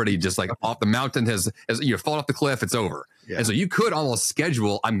 You're already just off the mountain, has you fall off the cliff, it's over. Yeah. And so you could almost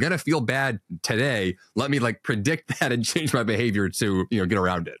schedule, I'm going to feel bad today. Let me predict that and change my behavior to, get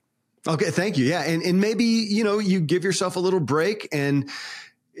around it. Okay. Thank you. Yeah. And maybe, you give yourself a little break and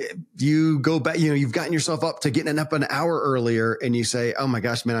you go back, you've gotten yourself up to getting up an hour earlier and you say, oh my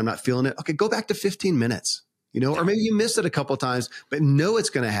gosh, man, I'm not feeling it. Okay, go back to 15 minutes, or maybe you missed it a couple of times, but know it's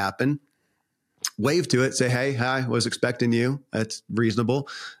going to happen. Wave to it, say, hey, hi, was expecting you. That's reasonable.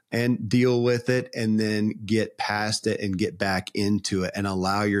 and deal with it and then get past it and get back into it and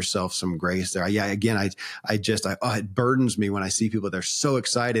allow yourself some grace there. Yeah. Again, it burdens me when I see people, they're so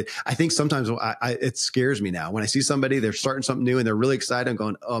excited. I think sometimes it scares me now when I see somebody, they're starting something new and they're really excited. I'm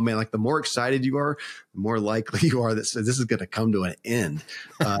going, oh man, like the more excited you are, the more likely you are that this is going to come to an end.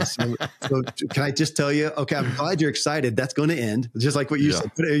 So can I just tell you, okay, I'm glad you're excited. That's going to end. Just like what you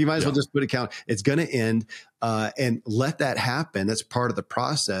said, you might as well just put it count. It's going to end, and let that happen. That's part of the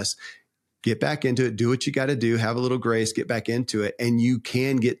process. Get back into it. Do what you got to do. Have a little grace. Get back into it, and you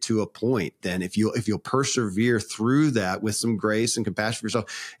can get to a point. Then, if you'll persevere through that with some grace and compassion for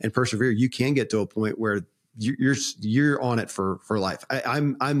yourself, and persevere, you can get to a point where you're on it for life.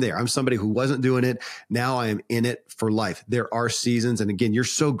 I'm there. I'm somebody who wasn't doing it. Now I am in it for life. There are seasons. And again, you're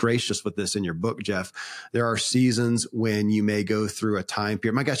so gracious with this in your book, Jeff. There are seasons when you may go through a time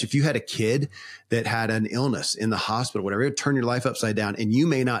period. My gosh, if you had a kid that had an illness in the hospital, whatever, it would turn your life upside down. And you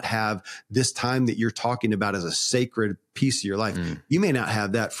may not have this time that you're talking about as a sacred piece of your life. You may not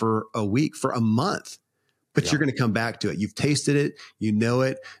have that for a week, for a month. But you're going to come back to it. You've tasted it. You know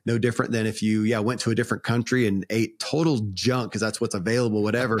it. No different than if you went to a different country and ate total junk because that's what's available,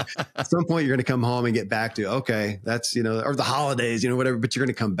 whatever. At some point, you're going to come home and get back to, okay, that's, or the holidays, whatever, but you're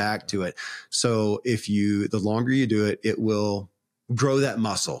going to come back to it. So the longer you do it, it will grow that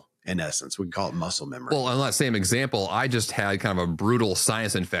muscle. In essence, we can call it muscle memory. Well, on that same example, I just had kind of a brutal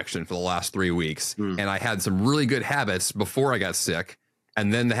sinus infection for the last 3 weeks. And I had some really good habits before I got sick.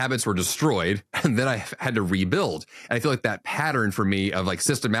 And then the habits were destroyed, and then I had to rebuild. And I feel like that pattern for me of like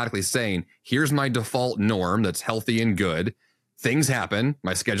systematically saying, here's my default norm that's healthy and good. Things happen.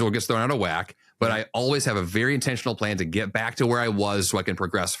 My schedule gets thrown out of whack, but I always have a very intentional plan to get back to where I was so I can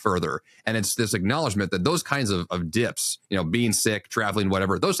progress further. And it's this acknowledgement that those kinds of dips, being sick, traveling,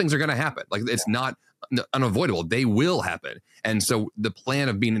 whatever, those things are going to happen. Like it's not unavoidable. They will happen. And so the plan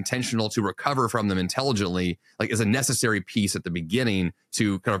of being intentional to recover from them intelligently, like, is a necessary piece at the beginning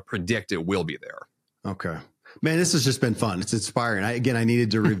to kind of predict it will be there. Okay. Man, this has just been fun. It's inspiring. I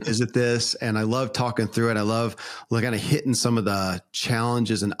needed to revisit this, and I love talking through it. I love kind of hitting some of the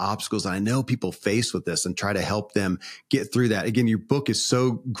challenges and obstacles that I know people face with this and try to help them get through that. Again, your book is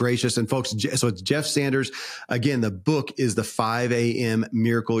so gracious. And folks, so it's Jeff Sanders. Again, the book is The 5 a.m.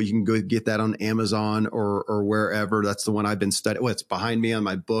 Miracle. You can go get that on Amazon or wherever. That's the one I've been studying. Well, it's behind me on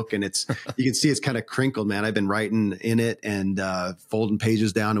my book, and you can see it's kind of crinkled, man. I've been writing in it and folding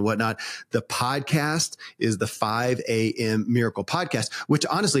pages down and whatnot. The podcast is the 5 a.m. Miracle Podcast, which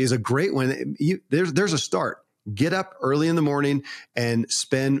honestly is a great one. There's a start. Get up early in the morning and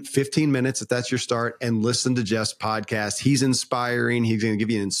spend 15 minutes, if that's your start, and listen to Jeff's podcast. He's inspiring. He's going to give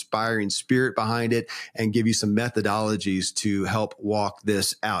you an inspiring spirit behind it and give you some methodologies to help walk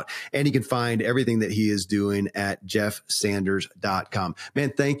this out. And you can find everything that he is doing at jeffsanders.com.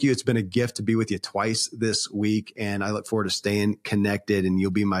 Man, thank you. It's been a gift to be with you twice this week, and I look forward to staying connected, and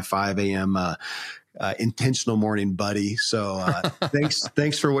you'll be my 5 a.m. Intentional morning buddy. So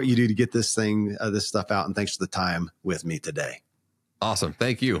thanks for what you do to get this stuff out. And thanks for the time with me today. Awesome.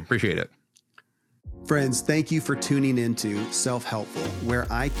 Thank you. Appreciate it. Friends, thank you for tuning into Self-Helpful, where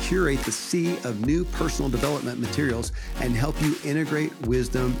I curate the sea of new personal development materials and help you integrate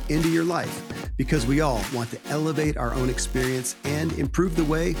wisdom into your life, because we all want to elevate our own experience and improve the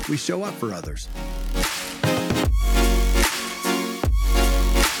way we show up for others.